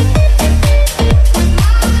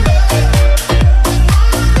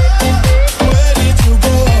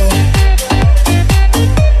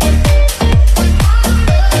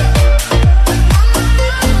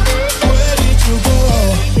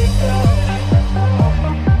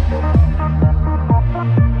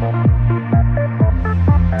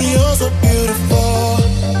 You're so beautiful,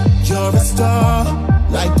 you're a star,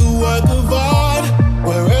 like the work of art.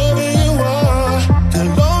 Wherever you are,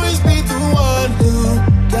 you'll always be the one who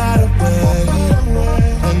got away.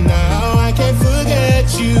 And now I can't forget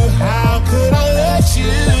you. How could I let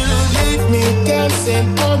you leave me dancing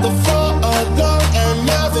on the floor alone? And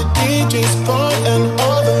now the DJ's gone and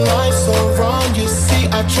all the lights are wrong. You see,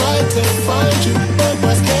 I tried to find you, but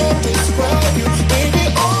words can't describe you. Baby,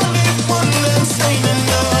 only one that's ain't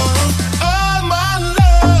enough. Oh, my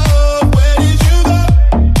love, where did you go?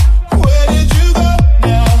 Where did you go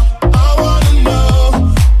now? I wanna know.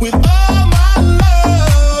 With all my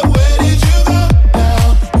love, where did you go now?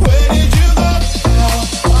 Where did you go now?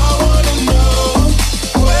 I wanna know.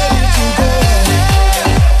 Where did you go? Where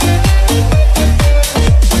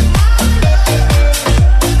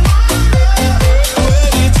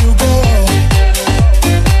did you go?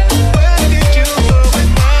 Where did you go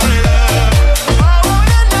with my love? I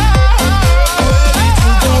wanna know. Where did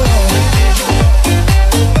you go?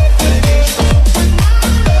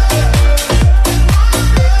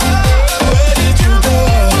 Where did you go? Where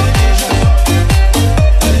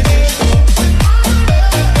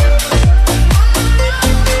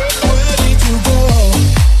did you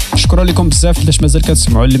go? شكرا لكم بزاف علاش مازال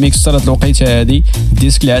كتسمعوا الميكس حتى لهاد الوقيته هادي.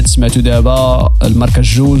 الديسك اللي عاد سمعتو دابا الماركه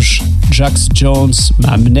جوج جاكس جونز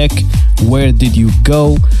مع منيك وير ديد يو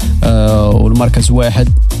جو، والمركز واحد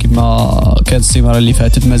كما كانت السيمانه اللي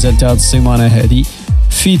فاتت مازال حتى هاد السيمانه هادي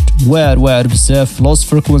فيت واعر بزاف. لوست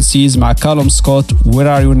فريكونسيز مع كالوم سكوت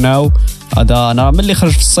وير ار يو ناو. هذا انا ملي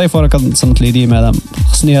خرج في الصيف وانا كنصنت ليه ديما هذا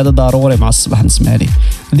خصني هذا ضروري مع الصباح نسمع ليه.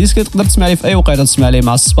 الديسك تقدر تسمع ليه في اي وقت، تسمع ليه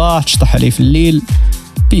مع الصباح، تشطح عليه في الليل.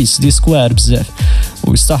 بيس دي سكوير بزاف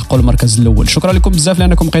ويستحقوا المركز الاول. شكرا لكم بزاف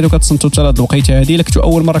لانكم بقيتوا كتصنتوا حتى لهاد الوقيته هذه. الا كنتوا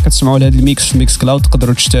اول مره كتسمعوا لهاد الميكس في ميكس كلاود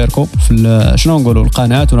تقدروا تشتركوا في شنو نقولوا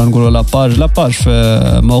القناه ولا نقولوا لاباج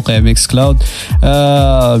في موقع ميكس كلاود.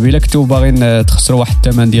 الا كنتوا باغيين تخسروا واحد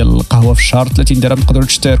الثمن ديال القهوه في الشهر 30 درهم تقدروا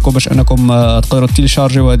تشتركوا باش انكم تقدروا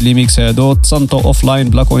تيليشارجيو هاد لي ميكس هادو تصنتوا اوف لاين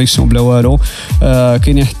بلا كونيكسيون بلا والو.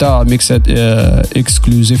 كاينين حتى ميكسات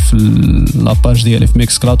اكسكلوزيف في لاباج ديالي في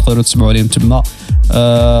ميكس كلاود تقدروا تسمعوا عليهم تما.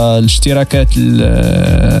 الاشتراكات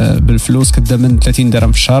بالفلوس كتبدا من 30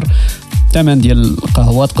 درهم في الشهر. الثمن ديال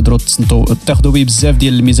القهوه تقدروا تاخذوا به بزاف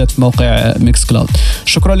ديال الميزات في موقع ميكس كلاود.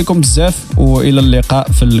 شكرا لكم بزاف والى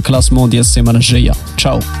اللقاء في الكلاسمون ديال السيمانه الجايه.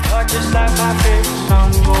 تشاو.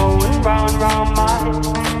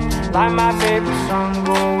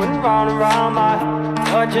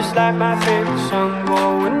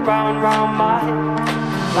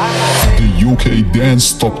 The UK Dance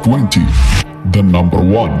Top 20, the number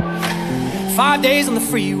one. 5 days on the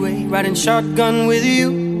freeway, riding shotgun with you.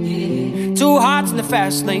 Two hearts in the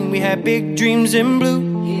fast lane, we had big dreams in blue.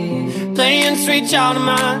 Playing sweet child of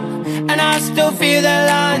mine, and I still feel that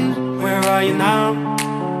line. Where are you now?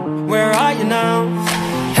 Where are you now?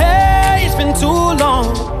 Hey, it's been too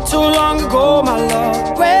long ago, my love.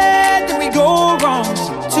 Where did we go wrong?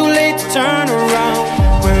 Too late to turn around.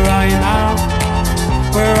 Where are you now?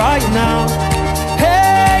 Where are you now?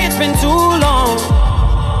 Hey, it's been too long.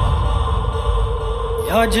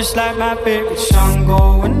 You're just like my favorite song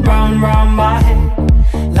going round and round my head.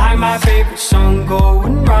 Like my favorite song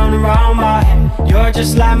going round and round my head. You're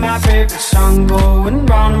just like my favorite song going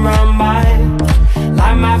round and round my head.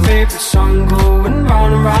 Like my favorite song going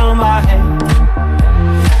round and round my head.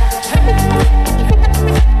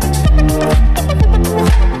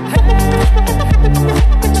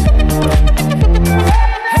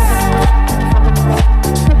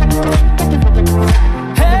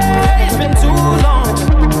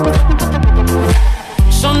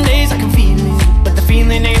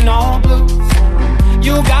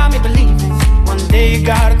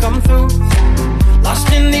 Gotta come through. Lost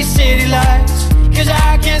in these city lights, 'cause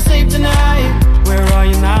I can't sleep tonight. Where are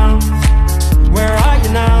you now? Where are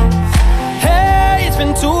you now? Hey, it's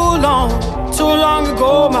been too long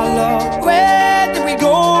ago, my love. Where did we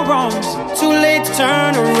go need to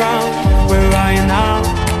turn around. Where are you now?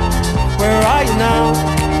 Where are you now?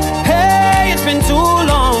 Hey, it's been too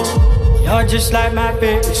long. You're just like my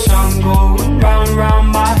favorite song going round and round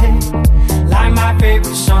my head. Like my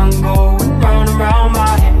favorite song going round and round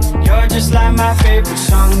my head. You're just like my favorite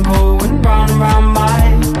song going round and round my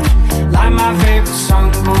head. Like my favorite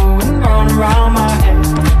song going round and round my head.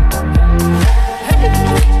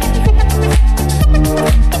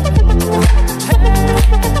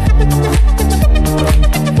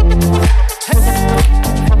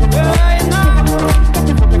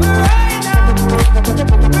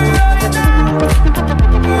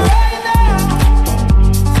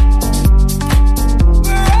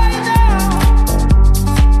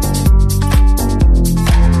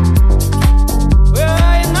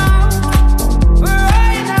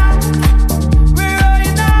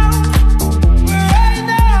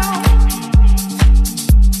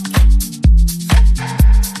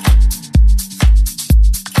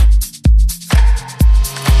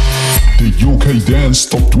 UK Dance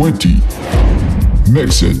Top 20.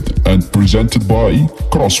 Mixed and presented by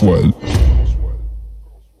Crosswell.